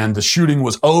 and the shooting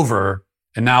was over,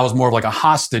 and now it was more of like a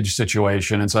hostage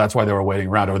situation, and so that's why they were waiting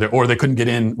around, or they couldn't get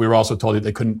in. We were also told that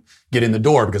they couldn't get in the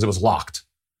door because it was locked.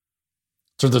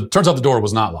 So it turns out the door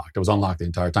was not locked. It was unlocked the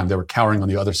entire time. They were cowering on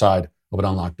the other side of an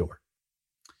unlocked door.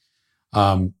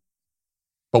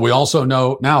 But we also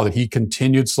know now that he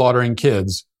continued slaughtering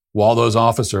kids while those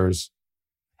officers,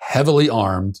 heavily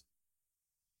armed,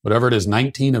 whatever it is,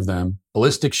 19 of them,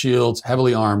 ballistic shields,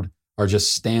 heavily armed, are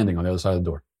just standing on the other side of the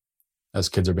door as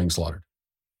kids are being slaughtered.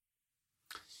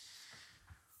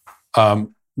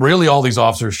 Really, all these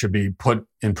officers should be put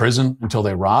in prison until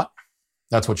they rot.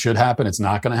 That's what should happen. It's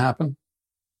not going to happen.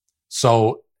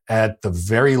 So at the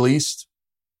very least,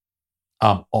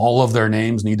 all of their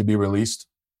names need to be released,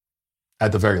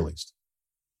 at the very least.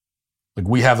 Like,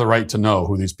 we have the right to know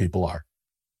who these people are.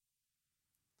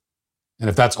 And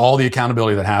if that's all the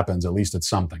accountability that happens, at least it's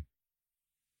something.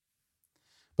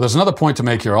 But there's another point to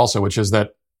make here also, which is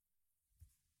that,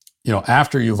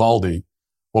 after Uvalde,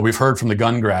 what we've heard from the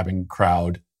gun grabbing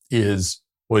crowd is,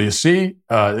 well, you see,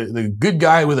 the good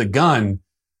guy with a gun,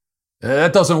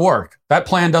 that doesn't work. That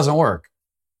plan doesn't work.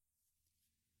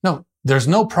 No, there's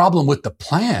no problem with the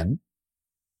plan.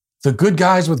 The good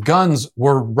guys with guns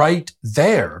were right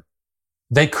there.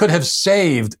 They could have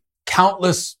saved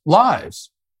countless lives.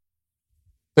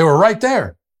 They were right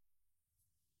there.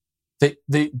 But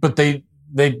they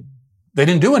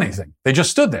didn't do anything. They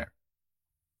just stood there.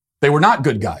 They were not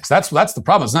good guys. That's the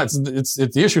problem. It's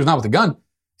the issue is not with the gun.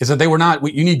 Is that they were not.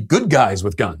 You need good guys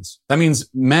with guns. That means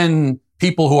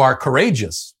people who are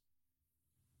courageous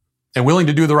and willing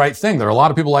to do the right thing. There are a lot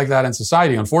of people like that in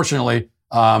society. Unfortunately,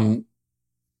 none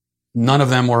of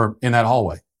them were in that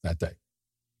hallway that day.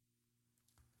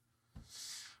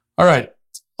 All right,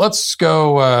 let's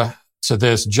go to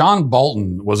this. John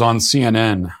Bolton was on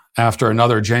CNN after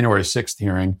another January 6th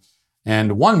hearing,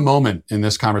 and one moment in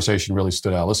this conversation really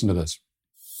stood out. Listen to this.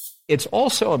 It's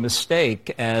also a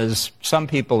mistake, as some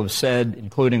people have said,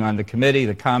 including on the committee,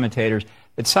 the commentators,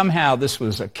 that somehow this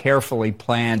was a carefully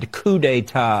planned coup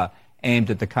d'etat aimed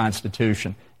at the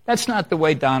Constitution. That's not the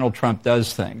way Donald Trump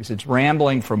does things. It's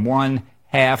rambling from one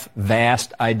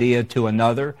half-vast idea to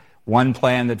another, one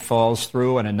plan that falls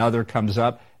through and another comes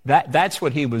up. That's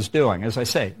what he was doing. As I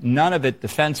say, none of it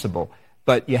defensible.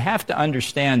 But you have to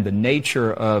understand the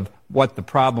nature of what the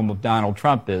problem of Donald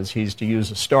Trump is. He's, to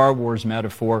use a Star Wars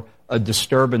metaphor, a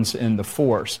disturbance in the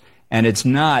force. And it's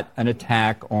not an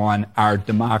attack on our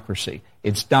democracy.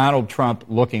 It's Donald Trump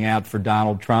looking out for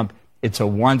Donald Trump. It's a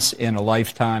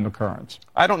once-in-a-lifetime occurrence.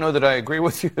 I don't know that I agree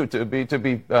with you. To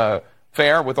be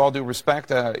fair, with all due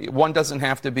respect, one doesn't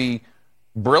have to be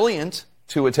brilliant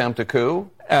to attempt a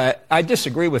coup. I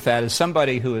disagree with that. As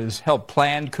somebody who has helped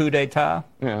plan coup d'etat,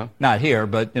 not here,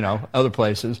 but other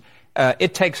places,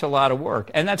 it takes a lot of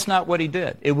work, and that's not what he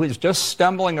did. It was just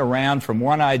stumbling around from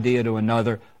one idea to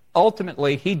another.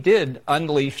 Ultimately, he did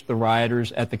unleash the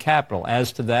rioters at the Capitol.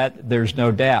 As to that, there's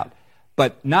no doubt.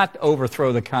 But not to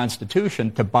overthrow the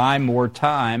Constitution, to buy more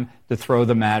time to throw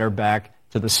the matter back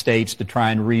to the states to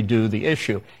try and redo the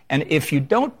issue. And if you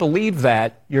don't believe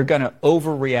that, you're going to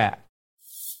overreact.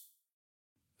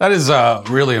 That is a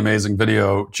really amazing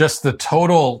video. Just the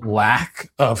total lack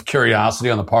of curiosity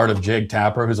on the part of Jake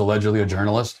Tapper, who's allegedly a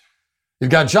journalist. You've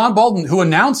got John Bolton, who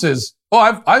announces,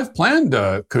 I've planned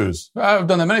coups. I've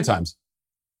done that many times.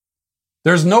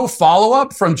 There's no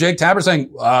follow-up from Jake Tapper saying,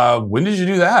 when did you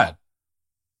do that?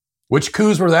 Which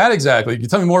coups were that exactly? Can you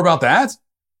tell me more about that?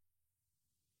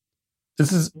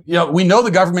 This is, we know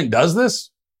the government does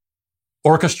this,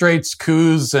 orchestrates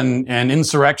coups and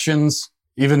insurrections,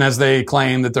 even as they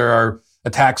claim that there are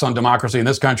attacks on democracy in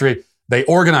this country. They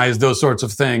organize those sorts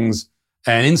of things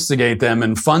and instigate them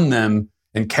and fund them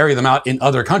and carry them out in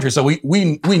other countries. So we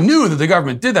knew that the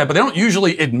government did that, but they don't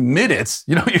usually admit it.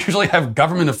 You don't usually have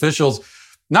government officials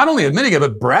not only admitting it,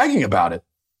 but bragging about it.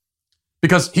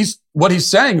 Because what he's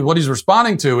saying, what he's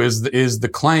responding to is the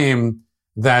claim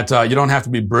that you don't have to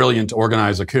be brilliant to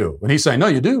organize a coup. And he's saying, no,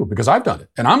 you do, because I've done it,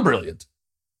 and I'm brilliant.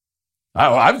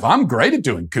 I'm great at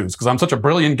doing coups because I'm such a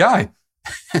brilliant guy.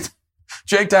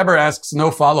 Jake Tapper asks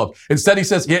no follow-up. Instead, he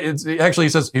says, he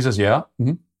says, yeah.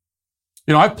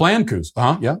 Mm-hmm. I've planned coups.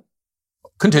 Yeah.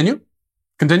 Continue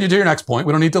to your next point.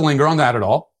 We don't need to linger on that at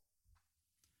all.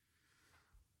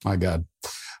 My God.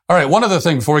 All right. One other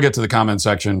thing before we get to the comment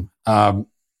section. A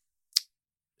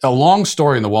long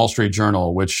story in the Wall Street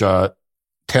Journal, which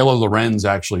Taylor Lorenz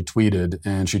actually tweeted,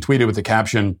 and she tweeted with the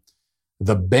caption,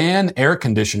 "The ban air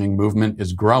conditioning movement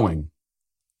is growing."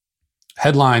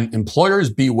 Headline, "Employers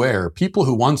beware. People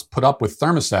who once put up with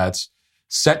thermostats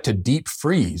set to deep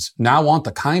freeze now want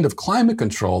the kind of climate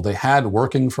control they had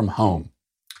working from home."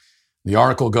 The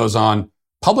article goes on,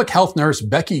 public health nurse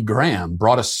Becky Graham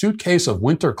brought a suitcase of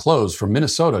winter clothes from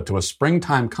Minnesota to a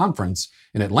springtime conference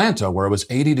in Atlanta where it was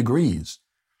 80 degrees.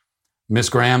 Miss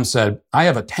Graham said, "I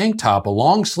have a tank top, a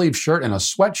long sleeve shirt, and a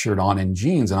sweatshirt on and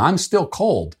jeans, and I'm still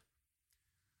cold."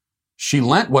 She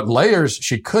lent what layers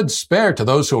she could spare to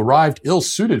those who arrived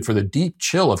ill-suited for the deep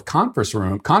chill of conference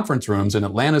rooms in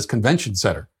Atlanta's convention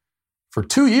center. For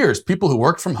 2 years, people who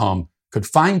worked from home could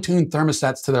fine-tune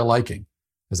thermostats to their liking.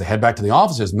 As they head back to the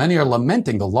offices, many are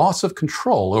lamenting the loss of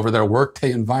control over their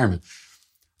workday environment.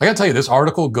 I gotta tell you, this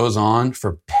article goes on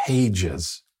for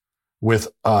pages with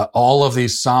all of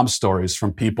these sob stories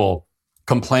from people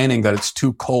complaining that it's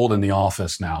too cold in the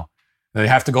office now. They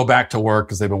have to go back to work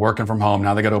because they've been working from home.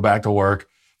 Now they got to go back to work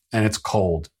and it's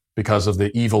cold because of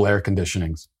the evil air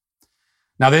conditionings.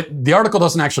 Now, the article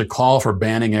doesn't actually call for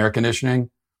banning air conditioning,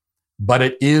 but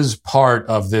it is part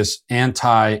of this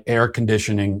anti-air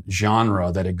conditioning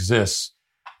genre that exists.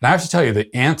 And I have to tell you,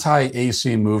 the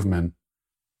anti-AC movement,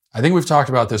 I think we've talked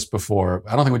about this before.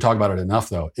 I don't think we talk about it enough,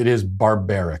 though. It is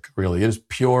barbaric, really. It is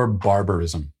pure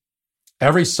barbarism.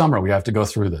 Every summer, we have to go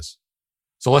through this.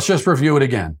 So let's just review it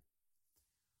again.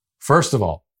 First of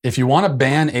all, if you want to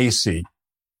ban AC,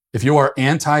 if you are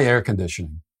anti-air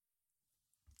conditioning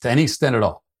to any extent at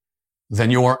all, then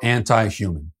you are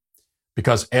anti-human.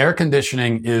 Because air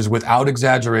conditioning is, without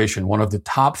exaggeration, one of the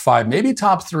top 5, maybe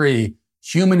top 3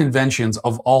 human inventions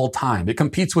of all time. It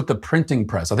competes with the printing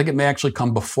press. I think it may actually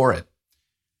come before it.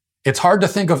 It's hard to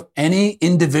think of any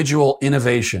individual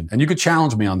innovation, and you could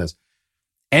challenge me on this,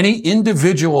 any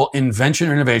individual invention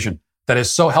or innovation that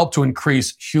has so helped to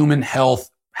increase human health,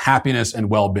 happiness, and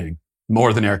well-being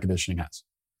more than air conditioning has.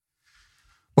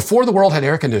 Before the world had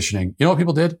air conditioning, you know what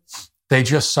people did? They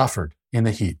just suffered in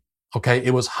the heat. Okay.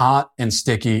 It was hot and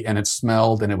sticky and it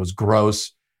smelled and it was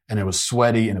gross and it was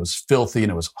sweaty and it was filthy and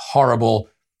it was horrible,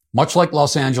 much like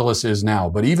Los Angeles is now.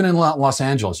 But even in Los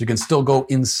Angeles, you can still go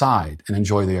inside and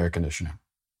enjoy the air conditioning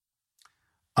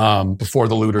before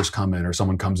the looters come in or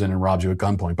someone comes in and robs you at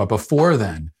gunpoint. But before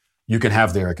then, you can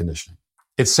have the air conditioning.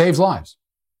 It saves lives.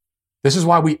 This is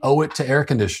why we owe it to air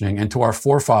conditioning and to our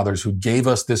forefathers who gave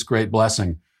us this great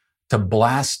blessing to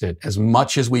blast it as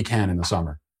much as we can in the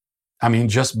summer. I mean,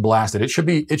 just blast it. It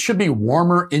should be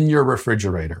warmer in your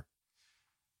refrigerator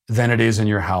than it is in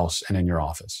your house and in your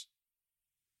office.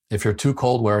 If you're too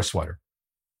cold, wear a sweater.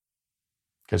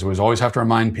 Because we always have to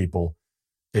remind people,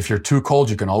 if you're too cold,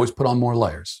 you can always put on more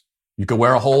layers. You can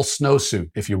wear a whole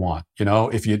snowsuit if you want.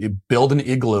 If you build an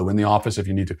igloo in the office if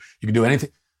you need to. You can do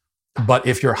anything. But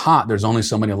if you're hot, there's only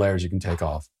so many layers you can take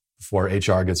off before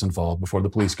HR gets involved, before the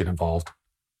police get involved.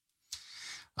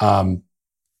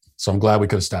 So I'm glad we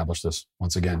could establish this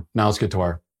once again. Now let's get to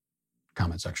our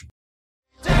comment section.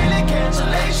 Daily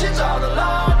cancellations are the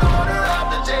law and order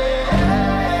of the day.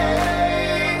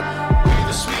 With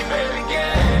the sweet baby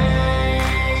gang.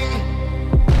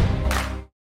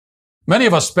 Many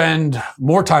of us spend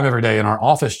more time every day in our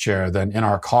office chair than in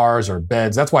our cars or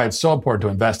beds. That's why it's so important to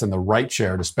invest in the right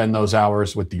chair to spend those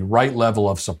hours with the right level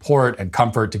of support and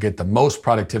comfort to get the most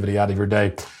productivity out of your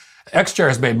day. X-Chair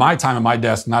has made my time at my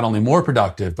desk not only more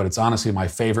productive, but it's honestly my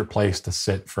favorite place to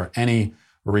sit for any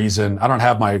reason. I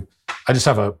just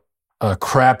have a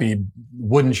crappy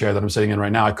wooden chair that I'm sitting in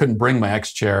right now. I couldn't bring my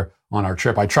X-Chair on our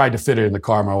trip. I tried to fit it in the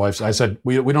car. My wife, I said,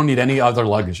 we don't need any other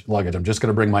luggage. I'm just going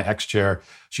to bring my X-Chair.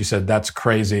 She said, that's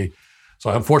crazy.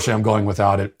 So unfortunately, I'm going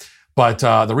without it. But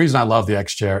the reason I love the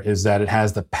X-Chair is that it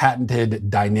has the patented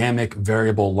dynamic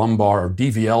variable lumbar or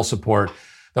DVL support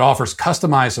that offers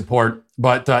customized support.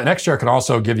 But an X-Chair can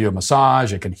also give you a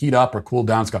massage. It can heat up or cool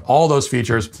down. It's got all those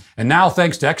features. And now,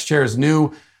 thanks to X-Chair's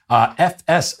new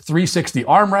FS360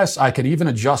 armrests, I can even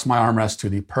adjust my armrest to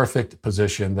the perfect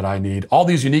position that I need. All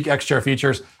these unique X-Chair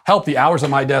features help the hours at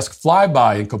my desk fly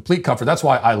by in complete comfort. That's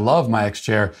why I love my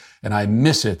X-Chair and I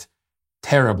miss it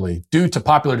terribly. Due to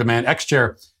popular demand,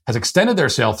 X-Chair has extended their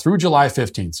sale through July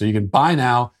 15th. So you can buy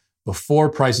now, before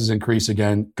prices increase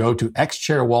again. Go to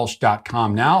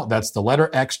xchairwalsh.com now. That's the letter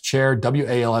xchair,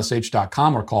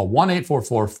 WALSH.com, or call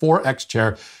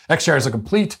 1-844-4XChair. XChair is a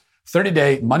complete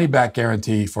 30-day money-back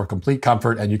guarantee for complete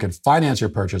comfort, and you can finance your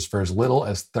purchase for as little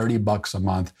as $30 a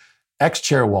month.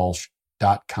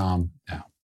 xchairwalsh.com now.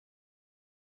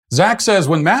 Zach says,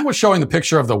 when Matt was showing the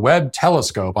picture of the Webb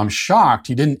telescope, I'm shocked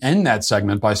he didn't end that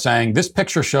segment by saying, this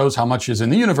picture shows how much is in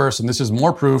the universe, and this is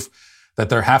more proof that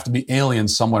there have to be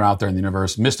aliens somewhere out there in the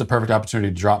universe. Missed a perfect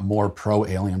opportunity to drop more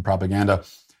pro-alien propaganda.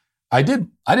 I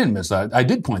didn't miss that. I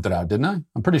did point that out, didn't I?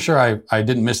 I'm pretty sure I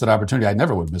didn't miss that opportunity. I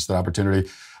never would miss that opportunity.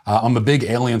 I'm a big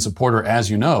alien supporter,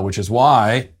 as you know, which is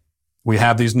why we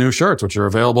have these new shirts, which are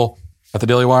available at the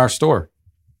Daily Wire store.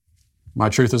 My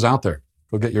truth is out there.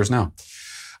 Go get yours now.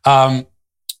 Zaz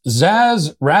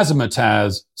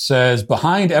Razamataz says,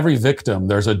 behind every victim,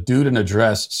 there's a dude in a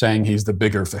dress saying he's the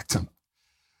bigger victim.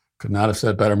 Could not have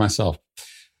said better myself.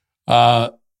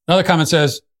 Another comment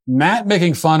says, Matt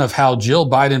making fun of how Jill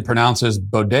Biden pronounces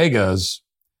bodegas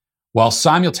while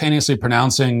simultaneously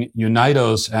pronouncing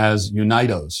Unidos as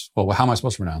Unidos. Well, how am I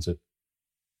supposed to pronounce it?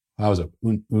 How is it?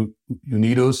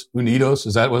 Unidos?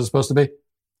 Is that what it's supposed to be?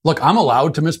 Look, I'm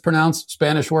allowed to mispronounce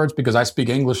Spanish words because I speak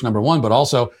English, number one, but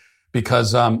also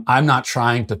because I'm not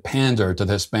trying to pander to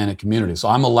the Hispanic community. So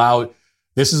I'm allowed,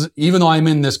 this is, even though I'm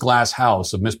in this glass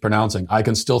house of mispronouncing, I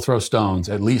can still throw stones,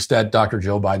 at least at Dr.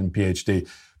 Jill Biden, PhD,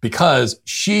 because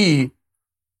she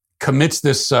commits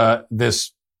this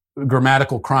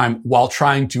grammatical crime while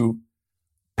trying to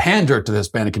pander to the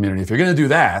Hispanic community. If you're going to do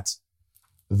that,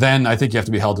 then I think you have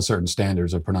to be held to certain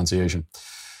standards of pronunciation.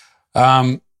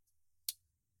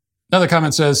 Another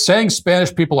comment says, saying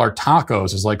Spanish people are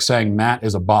tacos is like saying Matt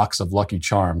is a box of Lucky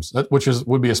Charms, which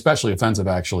would be especially offensive,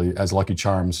 actually, as Lucky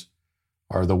Charms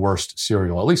are the worst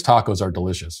cereal. At least tacos are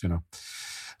delicious, you know.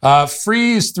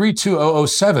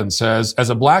 Freeze32007 says, as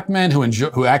a black man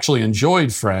who actually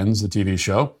enjoyed Friends, the TV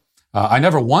show, I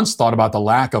never once thought about the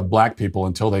lack of black people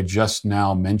until they just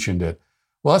now mentioned it.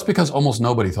 Well, that's because almost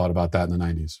nobody thought about that in the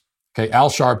 90s. Okay, Al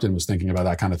Sharpton was thinking about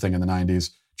that kind of thing in the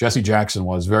 90s. Jesse Jackson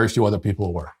was. Very few other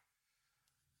people were.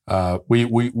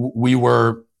 We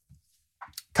were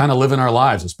kind of living our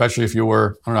lives, especially if you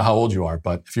were, I don't know how old you are,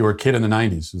 but if you were a kid in the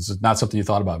 90s, this is not something you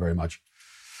thought about very much.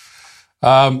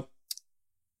 Liam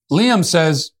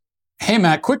says, hey,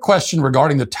 Matt, quick question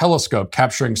regarding the telescope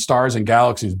capturing stars and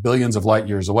galaxies billions of light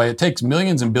years away. It takes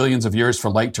millions and billions of years for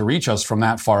light to reach us from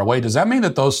that far away. Does that mean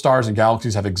that those stars and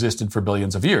galaxies have existed for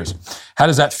billions of years? How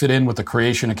does that fit in with the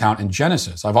creation account in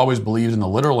Genesis? I've always believed in the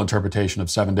literal interpretation of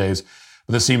 7 days,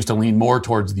 but this seems to lean more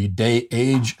towards the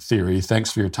day-age theory.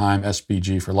 Thanks for your time,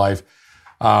 SBG for life.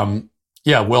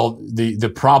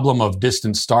 The problem of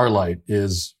distant starlight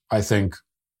is, I think,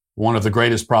 one of the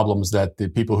greatest problems that the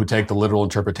people who take the literal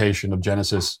interpretation of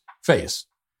Genesis face.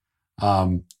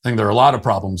 I think there are a lot of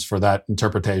problems for that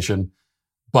interpretation,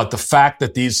 but the fact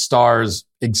that these stars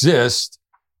exist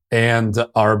and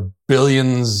are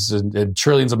billions and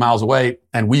trillions of miles away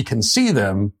and we can see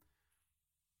them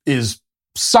is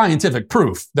scientific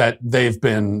proof that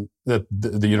that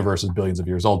the universe is billions of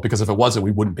years old, because if it wasn't,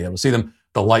 we wouldn't be able to see them.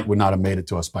 The light would not have made it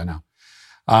to us by now.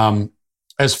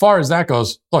 As far as that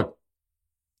goes, look,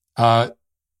 the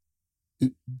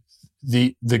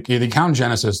account in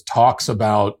Genesis talks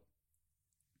about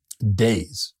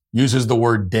days, uses the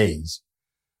word days,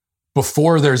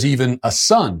 before there's even a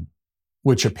sun,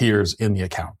 which appears in the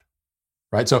account,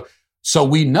 right? So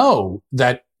we know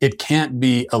that it can't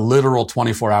be a literal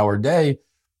 24-hour day,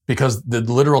 because the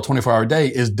literal 24-hour day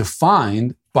is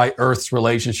defined by Earth's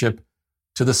relationship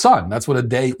to the sun. That's what a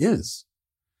day is.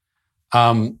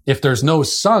 If there's no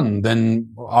sun,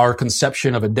 then our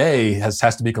conception of a day has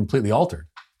to be completely altered.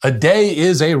 A day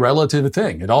is a relative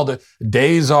thing. A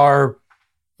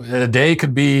day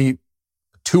could be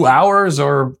 2 hours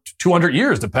or 200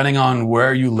 years, depending on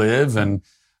where you live and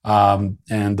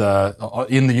in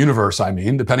the universe,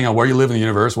 depending on where you live in the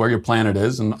universe, where your planet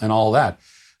is, and all that.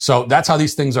 So that's how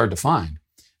these things are defined.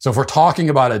 So if we're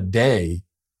talking about a day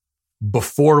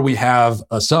before we have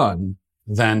a sun,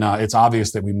 then it's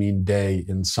obvious that we mean day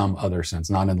in some other sense,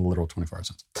 not in the literal 24-hour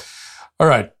sense. All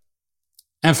right.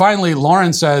 And finally,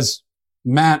 Lauren says,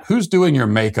 Matt, who's doing your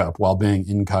makeup while being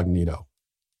incognito?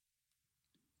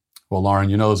 Well, Lauren,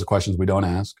 you know those are questions we don't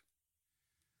ask.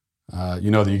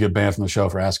 You know that you get banned from the show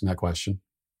for asking that question.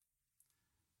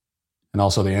 And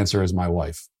also the answer is my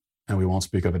wife, and we won't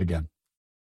speak of it again.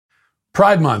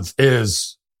 Pride Month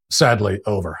is sadly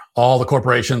over. All the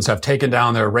corporations have taken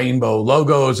down their rainbow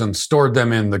logos and stored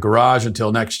them in the garage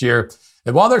until next year.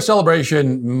 And while their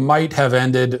celebration might have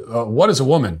ended, What is a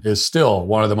Woman is still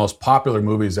one of the most popular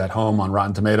movies at home on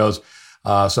Rotten Tomatoes.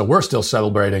 So we're still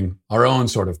celebrating our own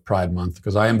sort of Pride Month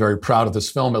because I am very proud of this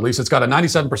film. At least it's got a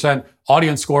 97%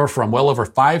 audience score from well over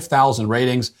 5,000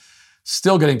 ratings.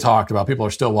 Still getting talked about. People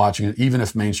are still watching it, even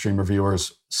if mainstream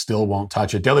reviewers still won't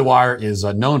touch it. Daily Wire is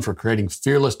known for creating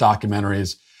fearless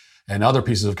documentaries and other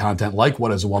pieces of content like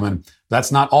What is a Woman.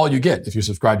 That's not all you get. If you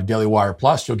subscribe to Daily Wire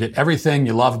Plus, you'll get everything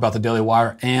you love about the Daily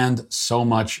Wire and so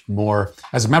much more.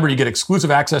 As a member, you get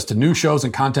exclusive access to new shows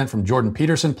and content from Jordan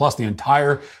Peterson, plus the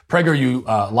entire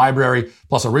PragerU library,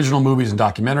 plus original movies and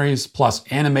documentaries, plus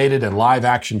animated and live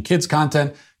action kids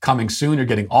content coming soon. You're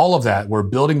getting all of that. We're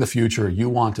building the future you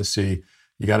want to see.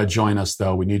 You got to join us,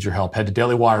 though. We need your help. Head to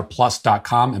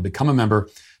dailywireplus.com and become a member.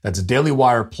 That's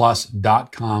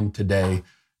dailywireplus.com today.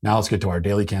 Now let's get to our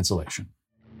daily cancellation.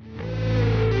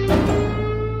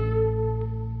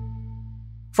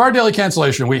 For our daily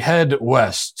cancellation, we head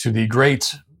west to the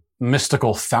great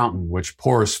mystical fountain, which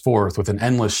pours forth with an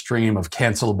endless stream of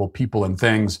cancelable people and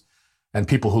things and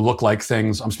people who look like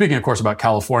things. I'm speaking, of course, about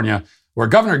California, where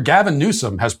Governor Gavin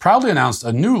Newsom has proudly announced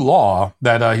a new law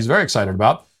that he's very excited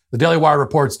about. The Daily Wire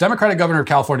reports Democratic Governor of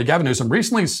California, Gavin Newsom,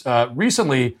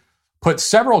 recently put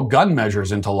several gun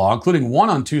measures into law, including one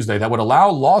on Tuesday that would allow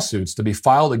lawsuits to be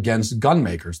filed against gun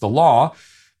makers. The law,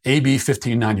 AB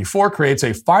 1594, creates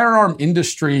a firearm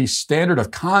industry standard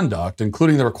of conduct,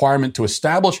 including the requirement to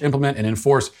establish, implement, and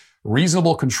enforce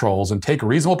reasonable controls and take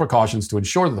reasonable precautions to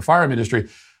ensure that the firearm industry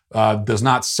does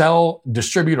not sell,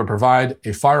 distribute, or provide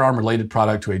a firearm-related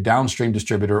product to a downstream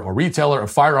distributor or retailer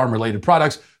of firearm-related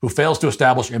products who fails to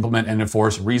establish, implement, and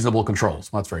enforce reasonable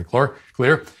controls. Well, that's very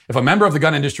clear. If a member of the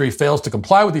gun industry fails to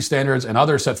comply with these standards and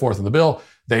others set forth in the bill,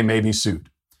 they may be sued.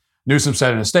 Newsom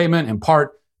said in a statement, in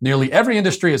part, nearly every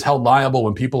industry is held liable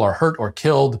when people are hurt or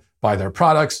killed by their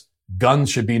products. Guns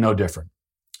should be no different.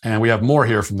 And we have more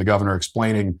here from the governor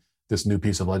explaining this new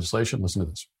piece of legislation. Listen to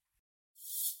this.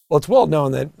 Well, it's well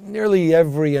known that nearly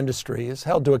every industry is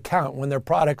held to account when their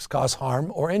products cause harm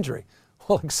or injury.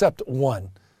 Well, except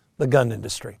one, the gun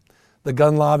industry. The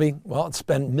gun lobby, well, it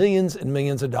spent millions and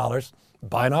millions of dollars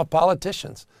buying off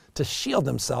politicians to shield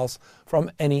themselves from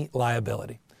any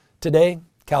liability. Today,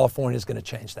 California is going to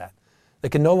change that. They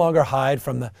can no longer hide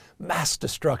from the mass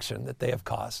destruction that they have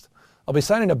caused. I'll be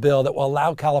signing a bill that will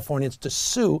allow Californians to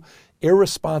sue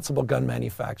irresponsible gun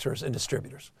manufacturers and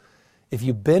distributors. If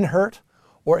you've been hurt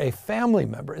or a family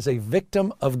member is a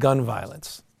victim of gun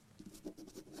violence,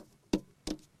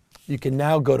 you can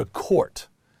now go to court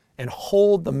and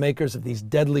hold the makers of these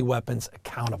deadly weapons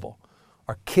accountable.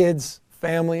 Our kids,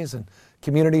 families, and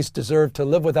communities deserve to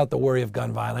live without the worry of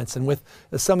gun violence. And with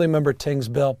Assemblymember Ting's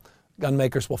bill, gun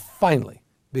makers will finally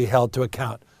be held to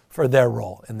account for their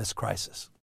role in this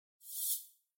crisis.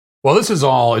 Well, this is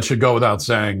all, it should go without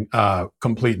saying,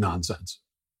 complete nonsense.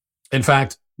 In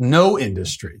fact, no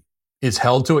industry is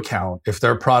held to account if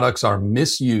their products are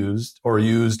misused or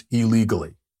used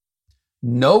illegally.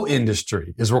 No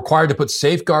industry is required to put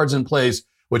safeguards in place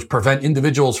which prevent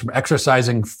individuals from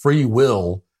exercising free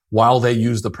will while they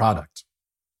use the product.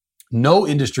 No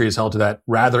industry is held to that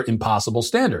rather impossible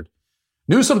standard.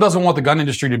 Newsom doesn't want the gun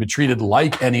industry to be treated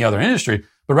like any other industry,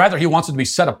 but rather he wants it to be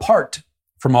set apart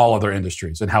from all other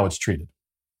industries and how it's treated.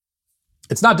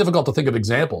 It's not difficult to think of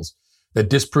examples that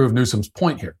disprove Newsom's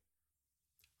point here.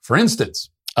 For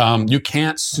instance, you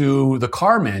can't sue the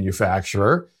car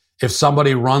manufacturer if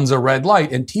somebody runs a red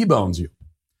light and T-bones you.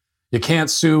 You can't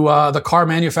sue the car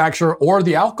manufacturer or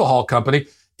the alcohol company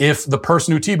if the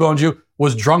person who T-boned you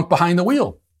was drunk behind the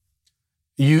wheel.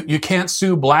 You can't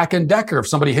sue Black & Decker if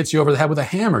somebody hits you over the head with a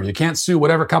hammer. You can't sue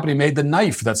whatever company made the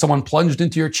knife that someone plunged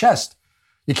into your chest.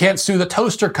 You can't sue the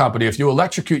toaster company if you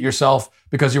electrocute yourself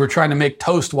because you were trying to make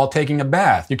toast while taking a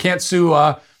bath. You can't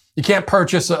sue... You can't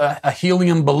purchase a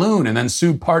helium balloon and then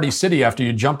sue Party City after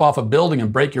you jump off a building and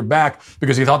break your back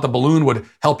because you thought the balloon would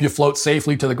help you float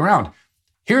safely to the ground.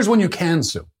 Here's when you can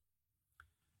sue.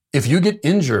 If you get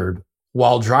injured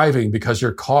while driving because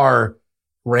your car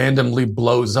randomly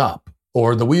blows up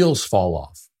or the wheels fall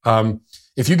off,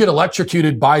 if you get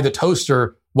electrocuted by the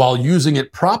toaster while using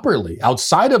it properly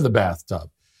outside of the bathtub,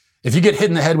 if you get hit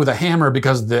in the head with a hammer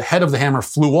because the head of the hammer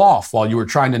flew off while you were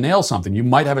trying to nail something, you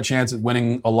might have a chance at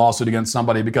winning a lawsuit against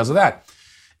somebody because of that.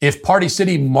 If Party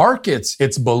City markets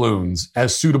its balloons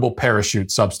as suitable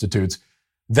parachute substitutes,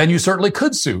 then you certainly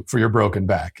could sue for your broken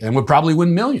back and would probably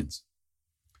win millions.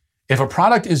 If a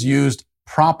product is used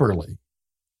properly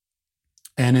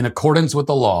and in accordance with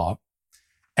the law,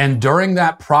 and during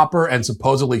that proper and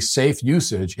supposedly safe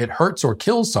usage, it hurts or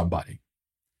kills somebody,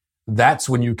 that's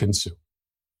when you can sue.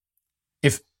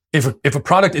 If a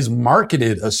product is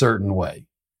marketed a certain way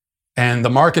and the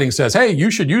marketing says, hey, you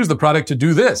should use the product to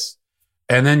do this,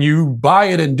 And then you buy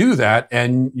it and do that,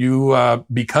 and you,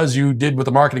 because you did what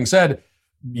the marketing said,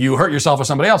 you hurt yourself or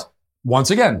somebody else. Once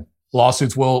again,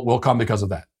 lawsuits will come because of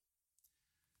that.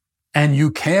 And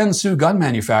you can sue gun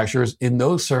manufacturers in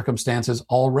those circumstances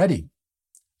already.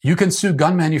 You can sue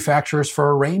gun manufacturers for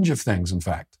a range of things, in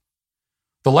fact.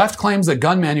 The left claims that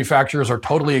gun manufacturers are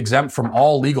totally exempt from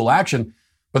all legal action,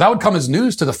 but that would come as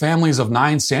news to the families of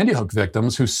 9 Sandy Hook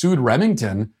victims who sued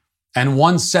Remington and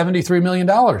won $73 million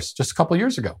just a couple of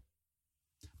years ago.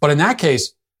 But in that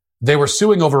case, they were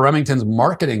suing over Remington's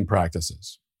marketing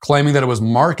practices, claiming that it was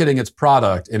marketing its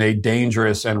product in a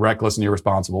dangerous and reckless and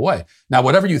irresponsible way. Now,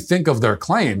 whatever you think of their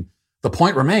claim, the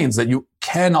point remains that you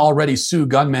can already sue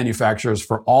gun manufacturers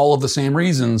for all of the same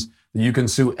reasons that you can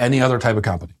sue any other type of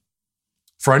company.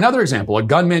 For another example, a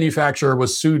gun manufacturer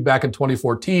was sued back in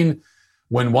 2014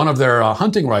 when one of their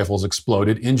hunting rifles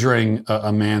exploded, injuring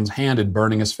a man's hand and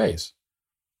burning his face.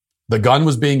 The gun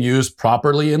was being used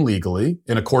properly and legally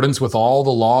in accordance with all the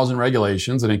laws and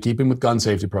regulations and in keeping with gun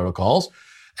safety protocols.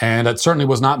 And it certainly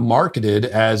was not marketed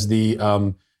as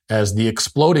the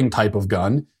exploding type of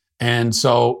gun.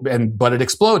 But it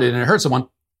exploded and it hurt someone.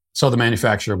 So the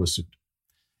manufacturer was sued.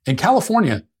 In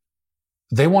California,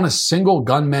 they want to single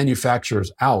gun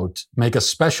manufacturers out, make a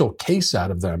special case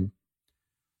out of them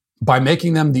by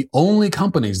making them the only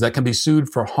companies that can be sued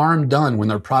for harm done when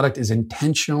their product is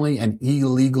intentionally and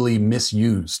illegally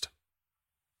misused.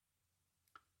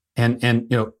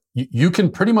 And you can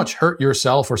pretty much hurt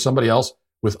yourself or somebody else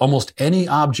with almost any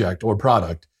object or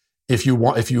product if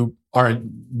you are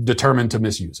determined to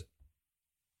misuse it.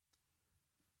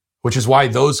 Which is why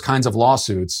those kinds of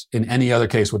lawsuits in any other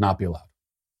case would not be allowed.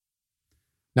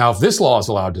 Now, if this law is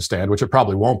allowed to stand, which it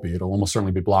probably won't be, it'll almost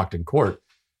certainly be blocked in court,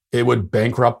 it would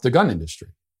bankrupt the gun industry.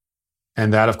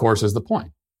 And that, of course, is the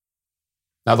point.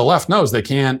 Now, the left knows they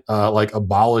can't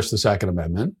abolish the Second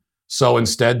Amendment. So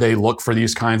instead, they look for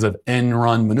these kinds of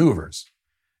end-run maneuvers.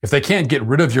 If they can't get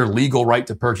rid of your legal right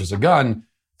to purchase a gun,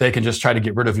 they can just try to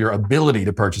get rid of your ability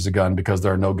to purchase a gun because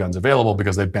there are no guns available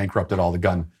because they've bankrupted all the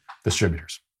gun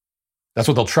distributors. That's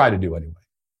what they'll try to do anyway.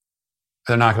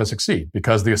 They're not going to succeed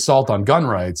because the assault on gun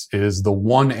rights is the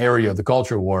one area of the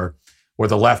culture war where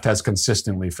the left has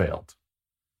consistently failed.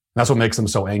 That's what makes them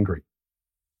so angry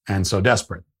and so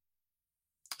desperate,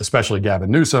 especially Gavin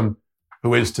Newsom,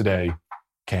 who is today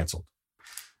canceled.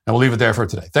 And we'll leave it there for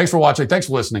today. Thanks for watching. Thanks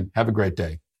for listening. Have a great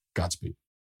day. Godspeed.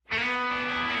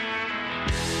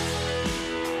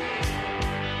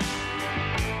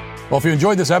 Well, if you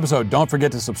enjoyed this episode, don't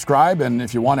forget to subscribe. And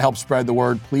if you want to help spread the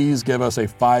word, please give us a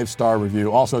 5-star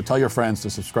review. Also, tell your friends to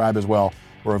subscribe as well.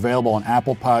 We're available on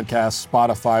Apple Podcasts,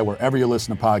 Spotify, wherever you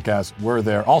listen to podcasts. We're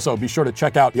there. Also, be sure to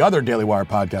check out the other Daily Wire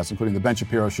podcasts, including The Ben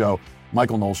Shapiro Show,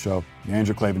 Michael Knowles Show, The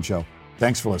Andrew Klavan Show.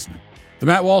 Thanks for listening. The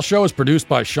Matt Walsh Show is produced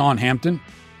by Sean Hampton,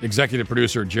 executive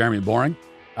producer Jeremy Boring.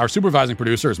 Our supervising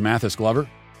producer is Mathis Glover,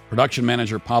 production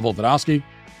manager Pavel Vodowski.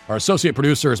 Our associate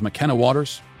producer is McKenna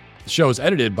Waters. The show is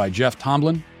edited by Jeff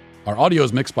Tomlin. Our audio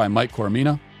is mixed by Mike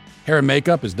Coromina. Hair and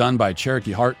makeup is done by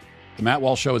Cherokee Hart. The Matt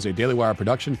Walsh Show is a Daily Wire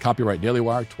production. Copyright Daily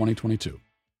Wire 2022.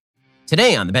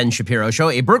 Today on The Ben Shapiro Show,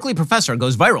 a Berkeley professor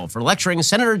goes viral for lecturing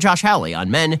Senator Josh Hawley on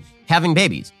men having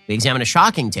babies. We examine a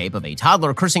shocking tape of a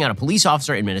toddler cursing out a police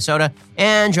officer in Minnesota,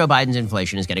 and Joe Biden's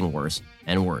inflation is getting worse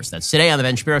and worse. That's today on The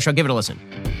Ben Shapiro Show. Give it a listen.